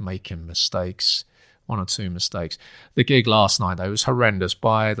just making mistakes, 1 or 2 mistakes. The gig last night, though, was horrendous.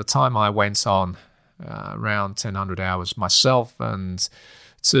 By the time I went on, around 1000 hours, myself and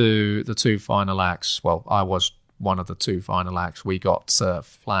the 2 final acts, well, I was one of the 2 final acts, we got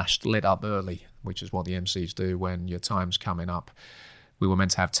lit up early, which is what the MCs do when your time's coming up. we were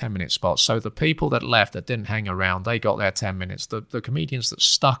meant to have 10-minute spots. So the people that left, that didn't hang around, they got their 10 minutes. The comedians that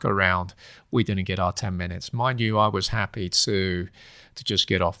stuck around, we didn't get our 10 minutes. Mind you, I was happy to just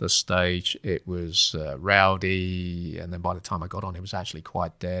get off the stage. It was rowdy, and then by the time I got on, it was actually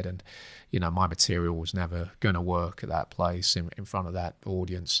quite dead. And, my material was never going to work at that place in front of that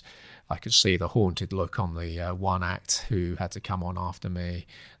audience. I could see the haunted look on the one act who had to come on after me.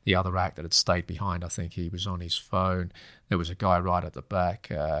 The other act that had stayed behind, I think he was on his phone. There was a guy right at the back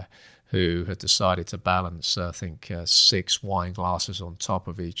who had decided to balance, I think, 6 wine glasses on top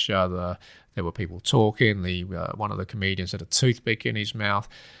of each other. There were people talking. One of the comedians had a toothpick in his mouth.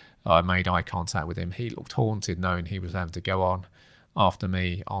 I made eye contact with him. He looked haunted, knowing he was having to go on after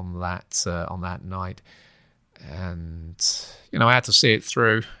me on that night. And I had to see it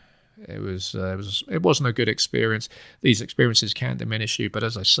through. It wasn't a good experience. These experiences can diminish you, but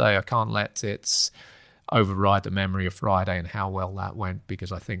as I say, I can't let it override the memory of Friday and how well that went,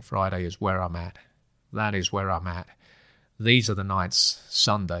 because I think Friday is where I'm at. That is where I'm at. These are the nights.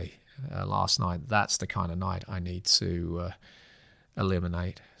 Sunday, last night, that's the kind of night I need to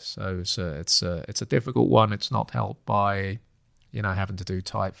eliminate. So it's a difficult one. It's not helped by having to do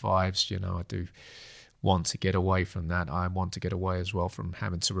type 5s. I do want to get away from that. I want to get away as well from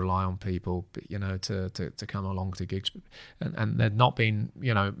having to rely on people, to come along to gigs. And there've not been,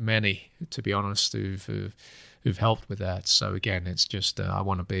 many, to be honest, who've helped with that. So again, it's just I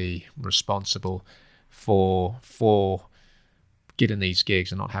want to be responsible for getting these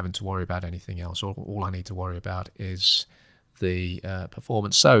gigs and not having to worry about anything else. All I need to worry about is the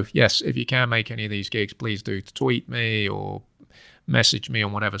performance. So yes, if you can make any of these gigs, please do tweet me or message me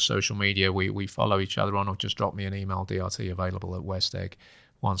on whatever social media we follow each other on, or just drop me an email, DRT available at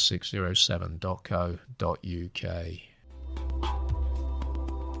westegg1607.co.uk.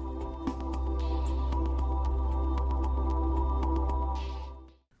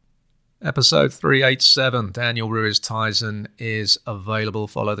 Episode 387, Daniel Ruiz-Tyson, is available.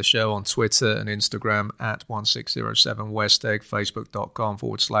 Follow the show on Twitter and Instagram at 1607westegg,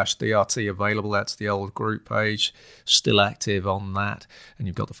 facebook.com/DRT available. That's the old group page, still active on that. And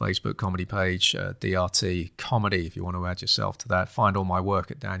you've got the Facebook comedy page, DRT Comedy, if you want to add yourself to that. Find all my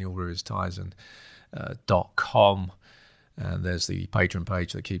work at danielruiztyson.com. And there's the Patreon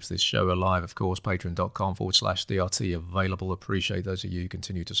page that keeps this show alive, of course, patreon.com/DRT available. Appreciate those of you who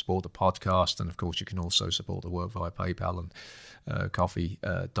continue to support the podcast. And, of course, you can also support the work via PayPal and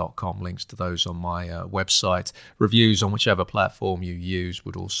coffee.com. Links to those on my website. Reviews on whichever platform you use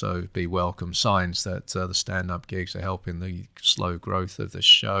would also be welcome. Signs that the stand-up gigs are helping the slow growth of the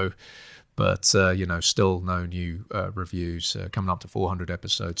show. But, still no new reviews. Coming up to 400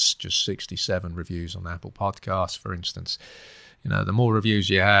 episodes, just 67 reviews on Apple Podcasts, for instance. The more reviews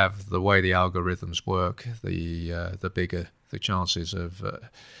you have, the way the algorithms work, the bigger the chances of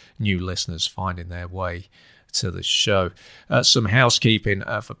new listeners finding their way to the show. Some housekeeping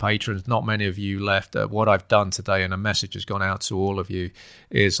for patrons. Not many of you left. What I've done today, and a message has gone out to all of you,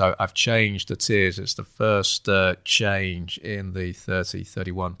 is I've changed the tiers. It's the first change in the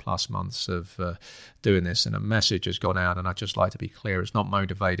 31 plus months of doing this, and a message has gone out, and I'd just like to be clear. It's not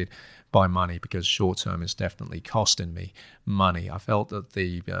motivated by money, because short term is definitely costing me money. I felt that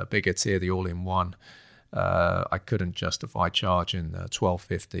the bigger tier, the all-in-one, I couldn't justify charging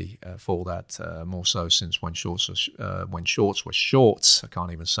 $12.50 for that. More so since when shorts were shorts. I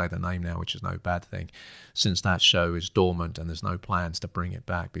can't even say the name now, which is no bad thing. Since that show is dormant and there's no plans to bring it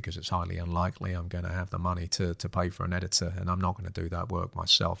back, because it's highly unlikely I'm going to have the money to pay for an editor, and I'm not going to do that work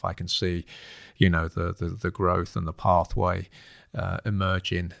myself. I can see, the growth and the pathway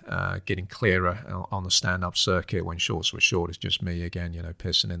emerging, getting clearer on the stand-up circuit. When shorts were short, it's just me again,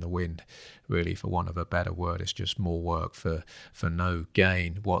 pissing in the wind, really, for want of a better word. It's just more work for no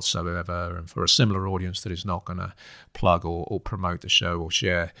gain whatsoever, and for a similar audience that is not going to plug or promote the show or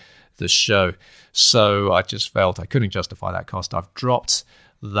share the show. So I just felt I couldn't justify that cost. I've dropped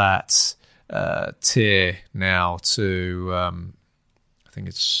that tier now to, I think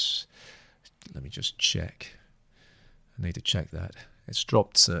it's, let me just check. I need to check that. It's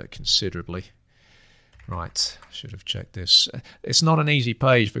dropped considerably. Right, I should have checked this. It's not an easy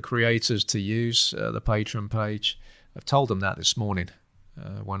page for creators to use, the Patreon page. I've told them that this morning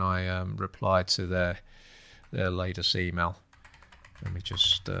when I replied to their latest email. Let me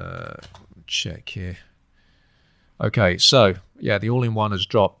just check here. Okay, so, yeah, the all-in-one has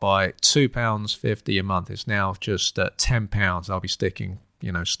dropped by £2.50 a month. It's now just £10. I'll be sticking,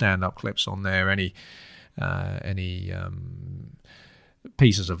 stand-up clips on there, any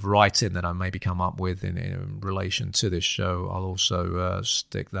pieces of writing that I maybe come up with in relation to this show, I'll also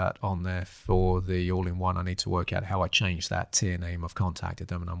stick that on there for the all-in-one. I need to work out how I change that tier name. I've contacted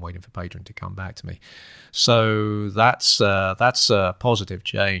them and I'm waiting for Patreon to come back to me. So that's a positive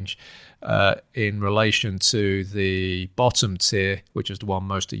change. In relation to the bottom tier, which is the one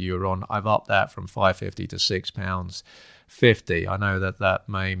most of you are on, I've upped that from £5.50 to £6.50. I know that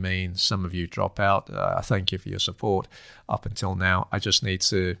may mean some of you drop out. I thank you for your support up until now. I just need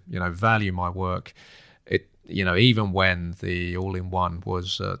to, value my work. Even when the all-in-one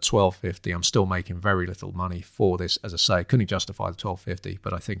was £12.50, I'm still making very little money for this. As I say, I couldn't justify the £12.50,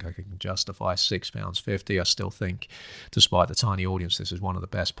 but I think I can justify £6.50. I still think, despite the tiny audience, this is one of the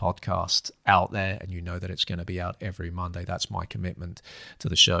best podcasts out there, and you know that it's going to be out every Monday. That's my commitment to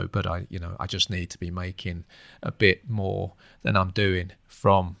the show. But I just need to be making a bit more than I'm doing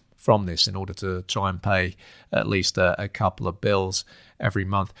from this in order to try and pay at least a couple of bills every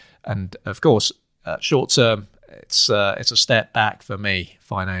month. And of course, short term, it's a step back for me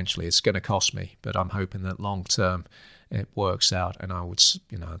financially. It's going to cost me, but I'm hoping that long term it works out. And I would,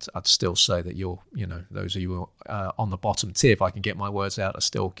 I'd still say that those of you on the bottom tier, if I can get my words out, are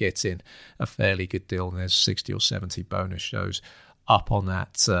still getting a fairly good deal. And there's 60 or 70 bonus shows up on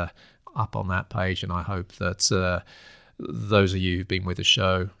that page, and I hope that those of you who've been with the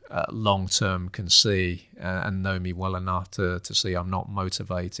show long term can see and know me well enough to see I'm not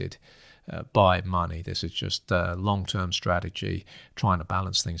motivated by money. This is just a long-term strategy, trying to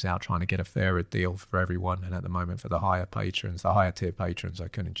balance things out, trying to get a fairer deal for everyone. And at the moment, for the higher tier patrons, I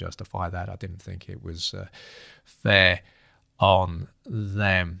couldn't justify that. I didn't think it was fair on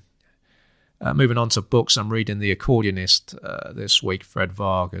them. Moving on to books, I'm reading The Accordionist this week, Fred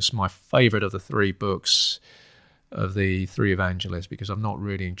Vargas, my favourite of the three books of the three evangelists, because I've not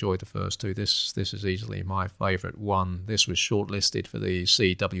really enjoyed the first two. This is easily my favourite one. This was shortlisted for the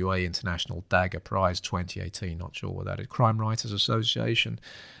CWA International Dagger Prize 2018. Not sure what that is. Crime Writers Association,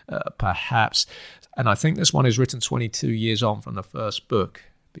 perhaps. And I think this one is written 22 years on from the first book,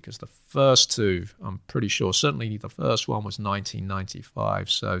 because the first two, I'm pretty sure, certainly the first one was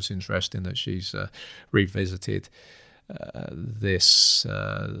 1995. So it's interesting that she's revisited these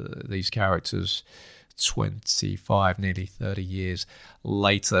characters 25, nearly 30 years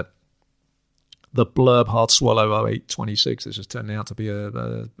later. The blurb, Hard Swallow 0826. This is turning out to be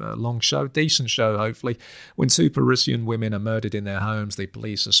a long show, decent show, hopefully. When two Parisian women are murdered in their homes, the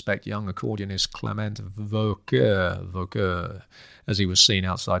police suspect young accordionist Clement Vauquer, as he was seen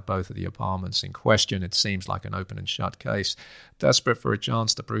outside both of the apartments in question. It seems like an open and shut case. Desperate for a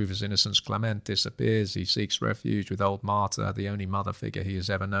chance to prove his innocence, Clement disappears. He seeks refuge with old Martha, the only mother figure he has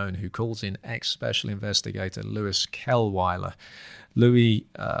ever known, who calls in ex-special investigator Louis Kellweiler. Louis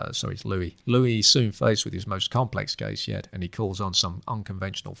soon faced with his most complex case yet, and he calls on some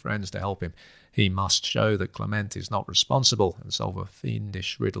unconventional friends to help him. He must show that Clement is not responsible and solve a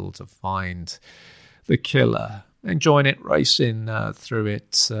fiendish riddle to find the killer. Enjoying it, racing through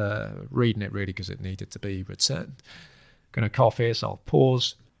it, reading it really because it needed to be returned. Going to cough here, so I'll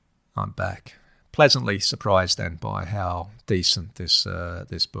pause. I'm back. Pleasantly surprised then by how decent this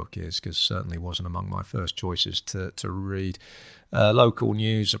book is, because certainly wasn't among my first choices to read. Local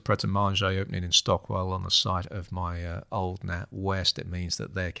news, a Pret a Manger opening in Stockwell on the site of my old Nat West. It means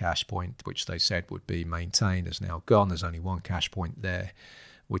that their cash point, which they said would be maintained, is now gone. There's only one cash point there,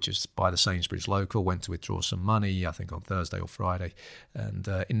 which is by the Sainsbury's local. Went to withdraw some money, I think on Thursday or Friday, and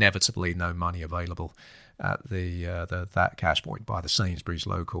inevitably no money available at that cash point by the Sainsbury's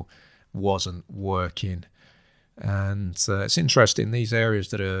local wasn't working. And it's interesting, these areas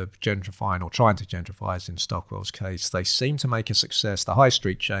that are gentrifying or trying to gentrify, as in Stockwell's case, they seem to make a success. The high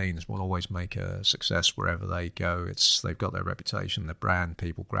street chains will always make a success wherever they go. They've got their reputation, their brand,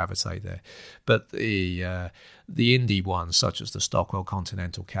 people gravitate there. But the indie ones, such as the Stockwell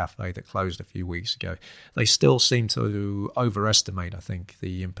Continental Cafe that closed a few weeks ago, they still seem to overestimate, I think,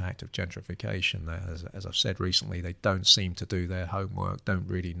 the impact of gentrification. As I've said recently, they don't seem to do their homework, don't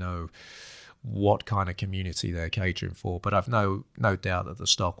really know what kind of community they're catering for. But I've no doubt that the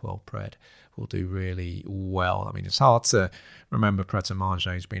Stockwell Pret will do really well. I mean, it's hard to remember Pret a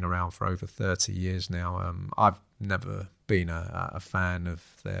Manger has been around for over 30 years now. I've never been a fan of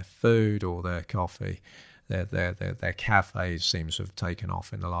their food or their coffee. Their cafes seems to have taken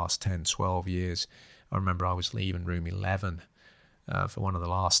off in the last 10, 12 years. I remember I was leaving room 11 for one of the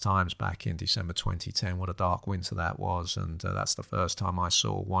last times back in December 2010. What a dark winter that was, and that's the first time I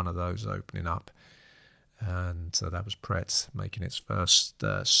saw one of those opening up. And that was Pret making its first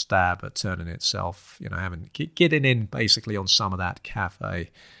stab at turning itself, getting in basically on some of that cafe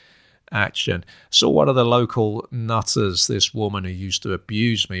action. Saw one of the local nutters, this woman who used to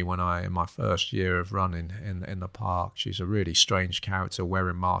abuse me in my first year of running in the park. She's a really strange character,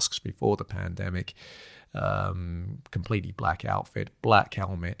 wearing masks before the pandemic, completely black outfit, black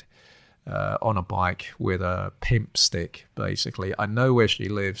helmet, on a bike with a pimp stick, basically. I know where she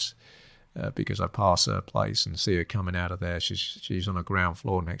lives because I pass her place and see her coming out of there. She's on a ground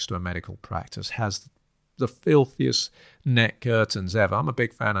floor next to a medical practice, has the filthiest net curtains ever. I'm a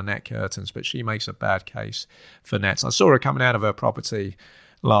big fan of net curtains, but she makes a bad case for nets. I saw her coming out of her property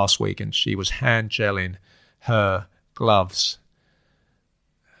last week and she was hand gelling her gloves,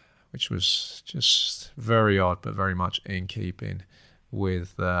 which was just very odd, but very much in keeping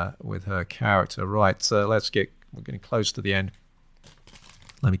with her character. Right, we're getting close to the end.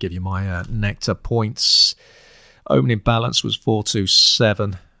 Let me give you my Nectar points. Opening balance was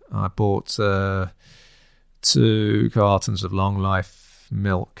 427. I bought 2 cartons of Long Life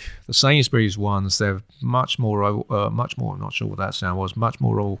milk. The Sainsbury's ones, they're much more, I'm not sure what that sound was, much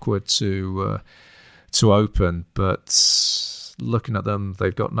more awkward to open, but looking at them,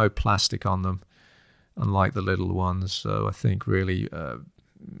 they've got no plastic on them, unlike the little ones. So I think really,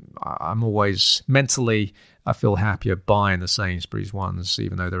 I'm always mentally, I feel happier buying the Sainsbury's ones,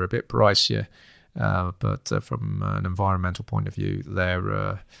 even though they're a bit pricier. But from an environmental point of view,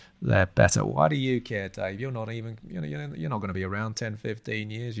 they're better. Why do you care, Dave? You're not even, you're not going to be around 10, 15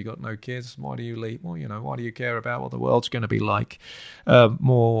 years. You've got no kids. Why do you leave? Well, why do you care about what the world's going to be like?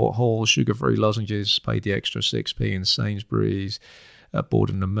 More whole sugar-free lozenges, paid the extra 6p in Sainsbury's. Bought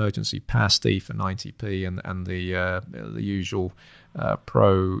an emergency pasty for 90p and the usual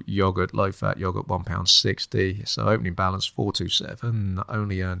pro yogurt, low-fat yogurt, £1.60. So opening balance 427,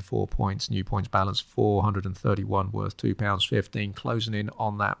 only earned 4 points. New points balance 431, worth £2.15. Closing in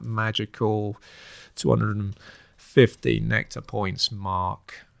on that magical 250 Nectar points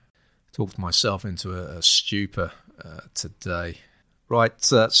mark. Talked myself into a stupor today. Right,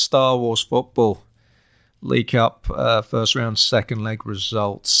 Star Wars football. League Cup, first round, second leg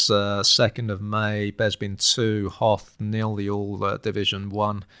results. 2nd of May, Besbin 2, Hoth 0, the all Division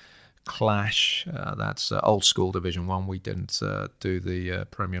 1 clash. That's old school Division 1. We didn't do the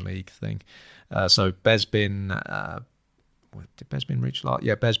Premier League thing. So Besbin, did Besbin reach last?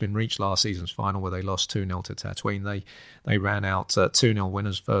 Yeah, Besbin reached last season's final where they lost 2-0 to Tatooine. They ran out 2-0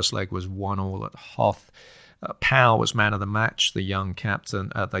 winners. First leg was 1-1 at Hoth. Powell was man of the match, the young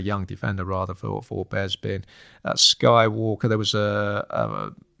captain, the young defender rather for Besbin. Skywalker, there was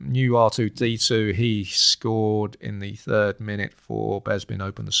a new R2-D2. He scored in the 3rd minute for Besbin,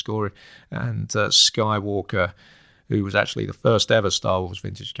 opened the scoring. And Skywalker, who was actually the first ever Star Wars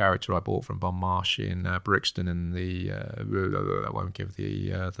vintage character I bought from Bon Marsh in Brixton in the, I won't give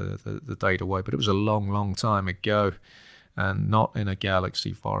the date away, but it was a long, long time ago. And not in a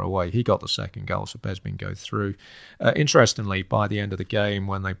galaxy far away. He got the 2nd goal, so Besbin go through. Interestingly, by the end of the game,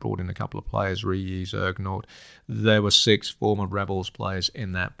 when they brought in a couple of players, Rees, Ergnaud, there were 6 former Rebels players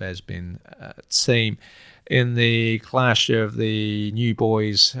in that Besbin team. In the clash of the New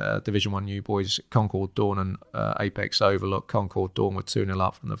Boys, Division 1 New Boys, Concord Dawn and Apex Overlook, Concord Dawn were 2-0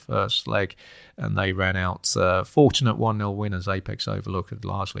 up from the first leg, and they ran out. Fortunate 1-0 winners. Apex Overlook had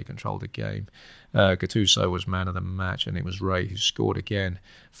largely controlled the game. Gattuso was man of the match, and it was Ray who scored again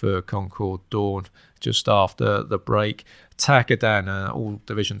for Concord Dawn just after the break. Takadan, all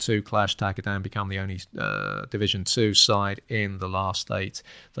Division 2 clash. Takadan become the only Division 2 side in the last 8.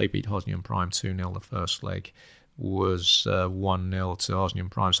 They beat Hosnian Prime 2-0. The first leg was 1-0 to Hosnian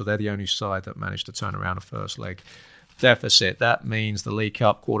Prime. So they're the only side that managed to turn around a first leg deficit. That means the League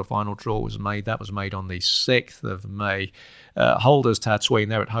Cup quarter-final draw was made. That was made on the 6th of May. Holders Tatooine,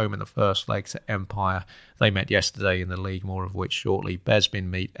 they're at home in the first leg to Empire. They met yesterday in the league, more of which shortly. Besbin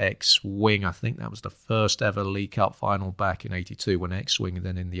meet X-Wing. I think that was the first ever League Cup final back in 82 when X-Wing,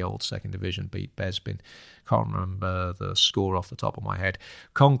 then in the old 2nd Division, beat Besbin. Can't remember the score off the top of my head.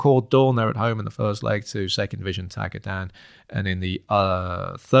 Concord Dawn, they're at home in the first leg to 2nd Division Takadan. And in the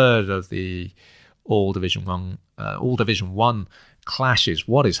 3rd of the All Division 1 clashes.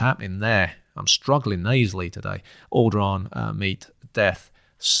 What is happening there? I'm struggling nasally today. Alderaan meet Death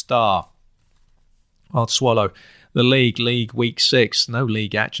Star. I'll swallow. The league week 6. No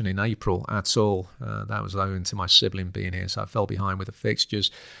league action in April at all. That was owing to my sibling being here, so I fell behind with the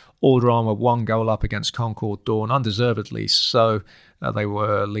fixtures. Alderaan were 1 goal up against Concord Dawn, undeservedly so. They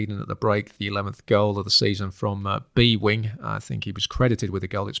were leading at the break, the 11th goal of the season from B-Wing. I think he was credited with a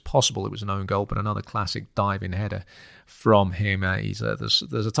goal. It's possible it was an own goal, but another classic diving header from him. There's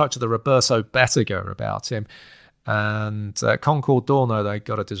a touch of the Roberto Bettega about him. And Concord Dawn, though, they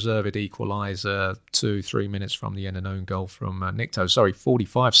got a deserved equaliser 2-3 minutes from the end, an own goal from Nikto.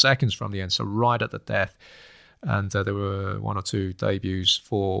 45 seconds from the end, so right at the death. And there were one or two debuts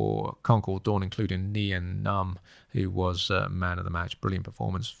for Concord Dawn, including Nian Num, who was man of the match. Brilliant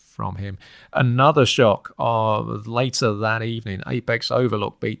performance from him. Another shock later that evening, Apex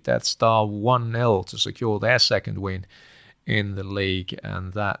Overlook beat Death Star 1-0 to secure their second win in the league,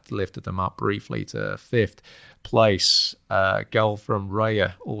 and that lifted them up briefly to fifth place. Goal from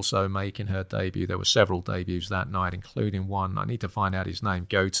Raya also making her debut. There were several debuts that night, including one, I need to find out his name,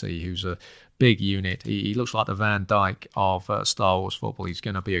 Goatee, who's a big unit. He looks like the Van Dijk of Star Wars football. He's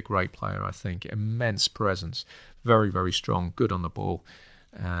going to be a great player, I think. Immense presence, very, very strong, good on the ball,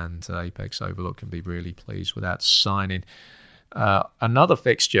 and Apex Overlook can be really pleased with that signing. Another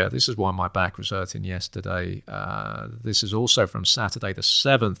fixture, this is why my back was hurting yesterday. This is also from Saturday the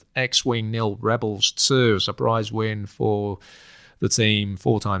 7th. X-Wing 0, Rebels 2. A surprise win for the team,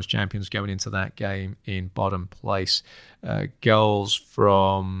 4 times champions going into that game in bottom place. Goals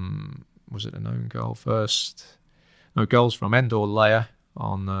from, was it an own goal first? No, goals from Endor Leia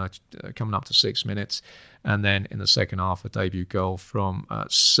on coming up to 6 minutes. And then in the second half, a debut goal from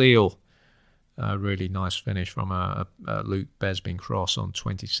Seal. A really nice finish from a Luke Besbin cross on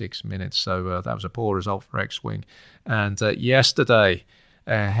 26 minutes. So that was a poor result for X-Wing. And yesterday,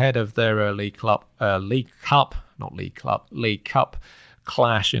 ahead of their League Cup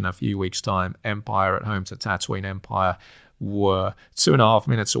clash in a few weeks' time, Empire at home to Tatooine. Empire were 2.5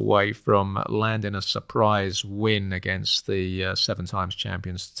 minutes away from landing a surprise win against the 7 times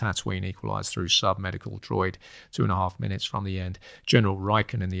champions. Tatooine equalised through sub-medical droid 2.5 minutes from the end. General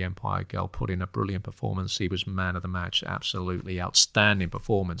Riken in the Empire goal put in a brilliant performance. He was man of the match. Absolutely outstanding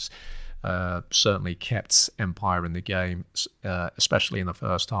performance. Certainly kept Empire in the game, especially in the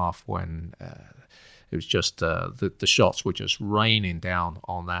first half when it was just the shots were just raining down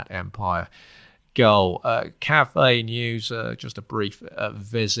on that Empire goal. Cafe news, just a brief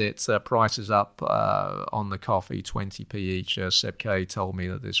visit. Prices up on the coffee, 20p each. Seb K told me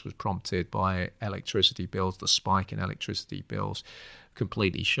that this was prompted by electricity bills, the spike in electricity bills,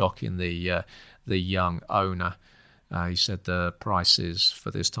 completely shocking the young owner. He said the prices for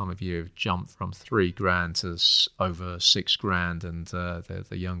this time of year have jumped from $3,000 to over $6,000, and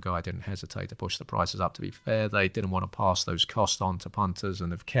the young guy didn't hesitate to push the prices up. To be fair, they didn't want to pass those costs on to punters,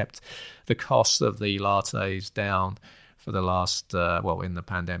 and have kept the cost of the lattes down for the last, in the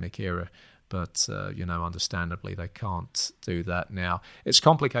pandemic era. But, understandably, they can't do that now. It's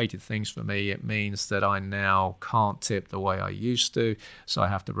complicated things for me. It means that I now can't tip the way I used to, so I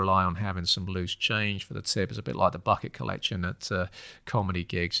have to rely on having some loose change for the tip. It's a bit like the bucket collection at comedy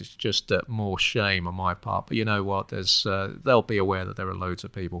gigs. It's just more shame on my part. But you know what? They'll be aware that there are loads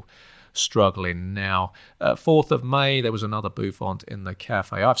of people struggling now. 4th of May, there was another bouffant in the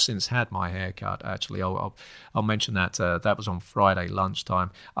cafe. I've since had my haircut, actually. I'll mention that. That was on Friday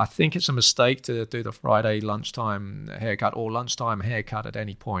lunchtime. I think it's a mistake to do the Friday lunchtime haircut or lunchtime haircut at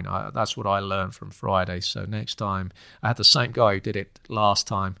any point. That's what I learned from Friday. So next time, I had the same guy who did it last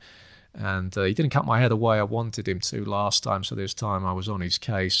time, and he didn't cut my hair the way I wanted him to last time. So this time I was on his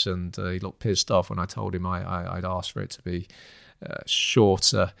case, and he looked pissed off when I told him I'd asked for it to be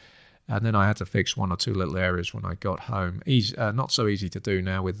shorter. And then I had to fix 1 or 2 little areas when I got home. Not so easy to do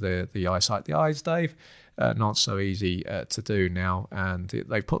now with the eyesight. The eyes, Dave, not so easy to do now. And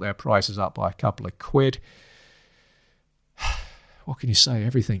they've put their prices up by a couple of quid. What can you say?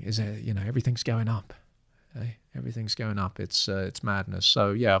 Everything's going up. Okay? Everything's going up. It's madness.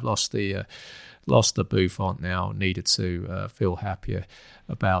 So yeah, I've lost the bouffant now. Needed to feel happier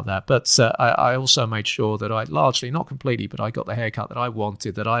about that. But I also made sure that I largely, not completely, but I got the haircut that I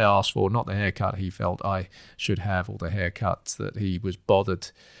wanted, that I asked for, not the haircut he felt I should have, or the haircut that he was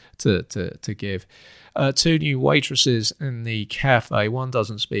bothered to give. 2 new waitresses in the cafe. One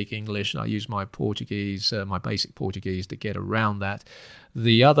doesn't speak English, and I use my Portuguese, my basic Portuguese, to get around that.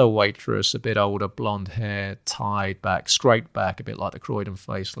 The other waitress, a bit older, blonde hair, tied back, straight back, a bit like the Croydon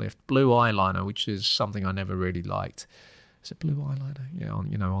facelift, blue eyeliner, which is something I never really liked. Is it blue eyeliner? Yeah,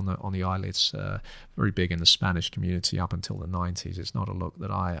 on the eyelids. Very big in the Spanish community up until the 90s. It's not a look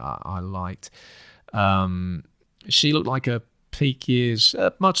that I liked. She looked like a peak years,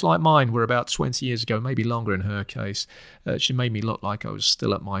 much like mine, were about 20 years ago, maybe longer in her case. She made me look like I was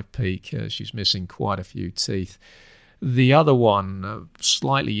still at my peak. She's missing quite a few teeth. The other one,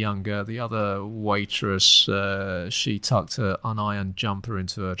 slightly younger, the other waitress, she tucked her unironed jumper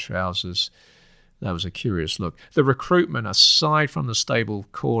into her trousers. That was a curious look. The recruitment, aside from the stable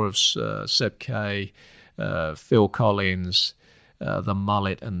core of Seb K, Phil Collins, the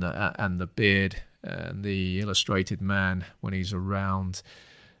mullet and the beard, and the illustrated man when he's around.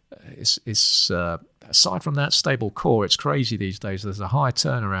 It's aside from that stable core, it's crazy these days. There's a high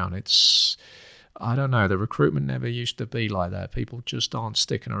turnaround. I don't know, the recruitment never used to be like that. People just aren't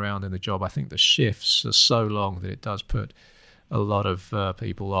sticking around in the job. I think the shifts are so long that it does put a lot of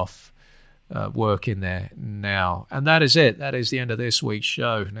people off work in there now. And that is it. That is the end of this week's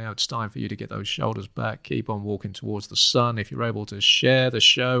show. Now it's time for you to get those shoulders back, keep on walking towards the sun. If you're able to share the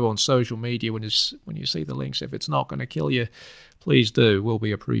show on social media when you see the links, if it's not going to kill you, please do. Will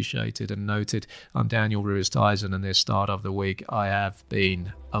be appreciated and noted. I'm Daniel Ruiz-Tyson, and this start of the week I have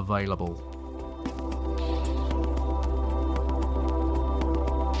been available.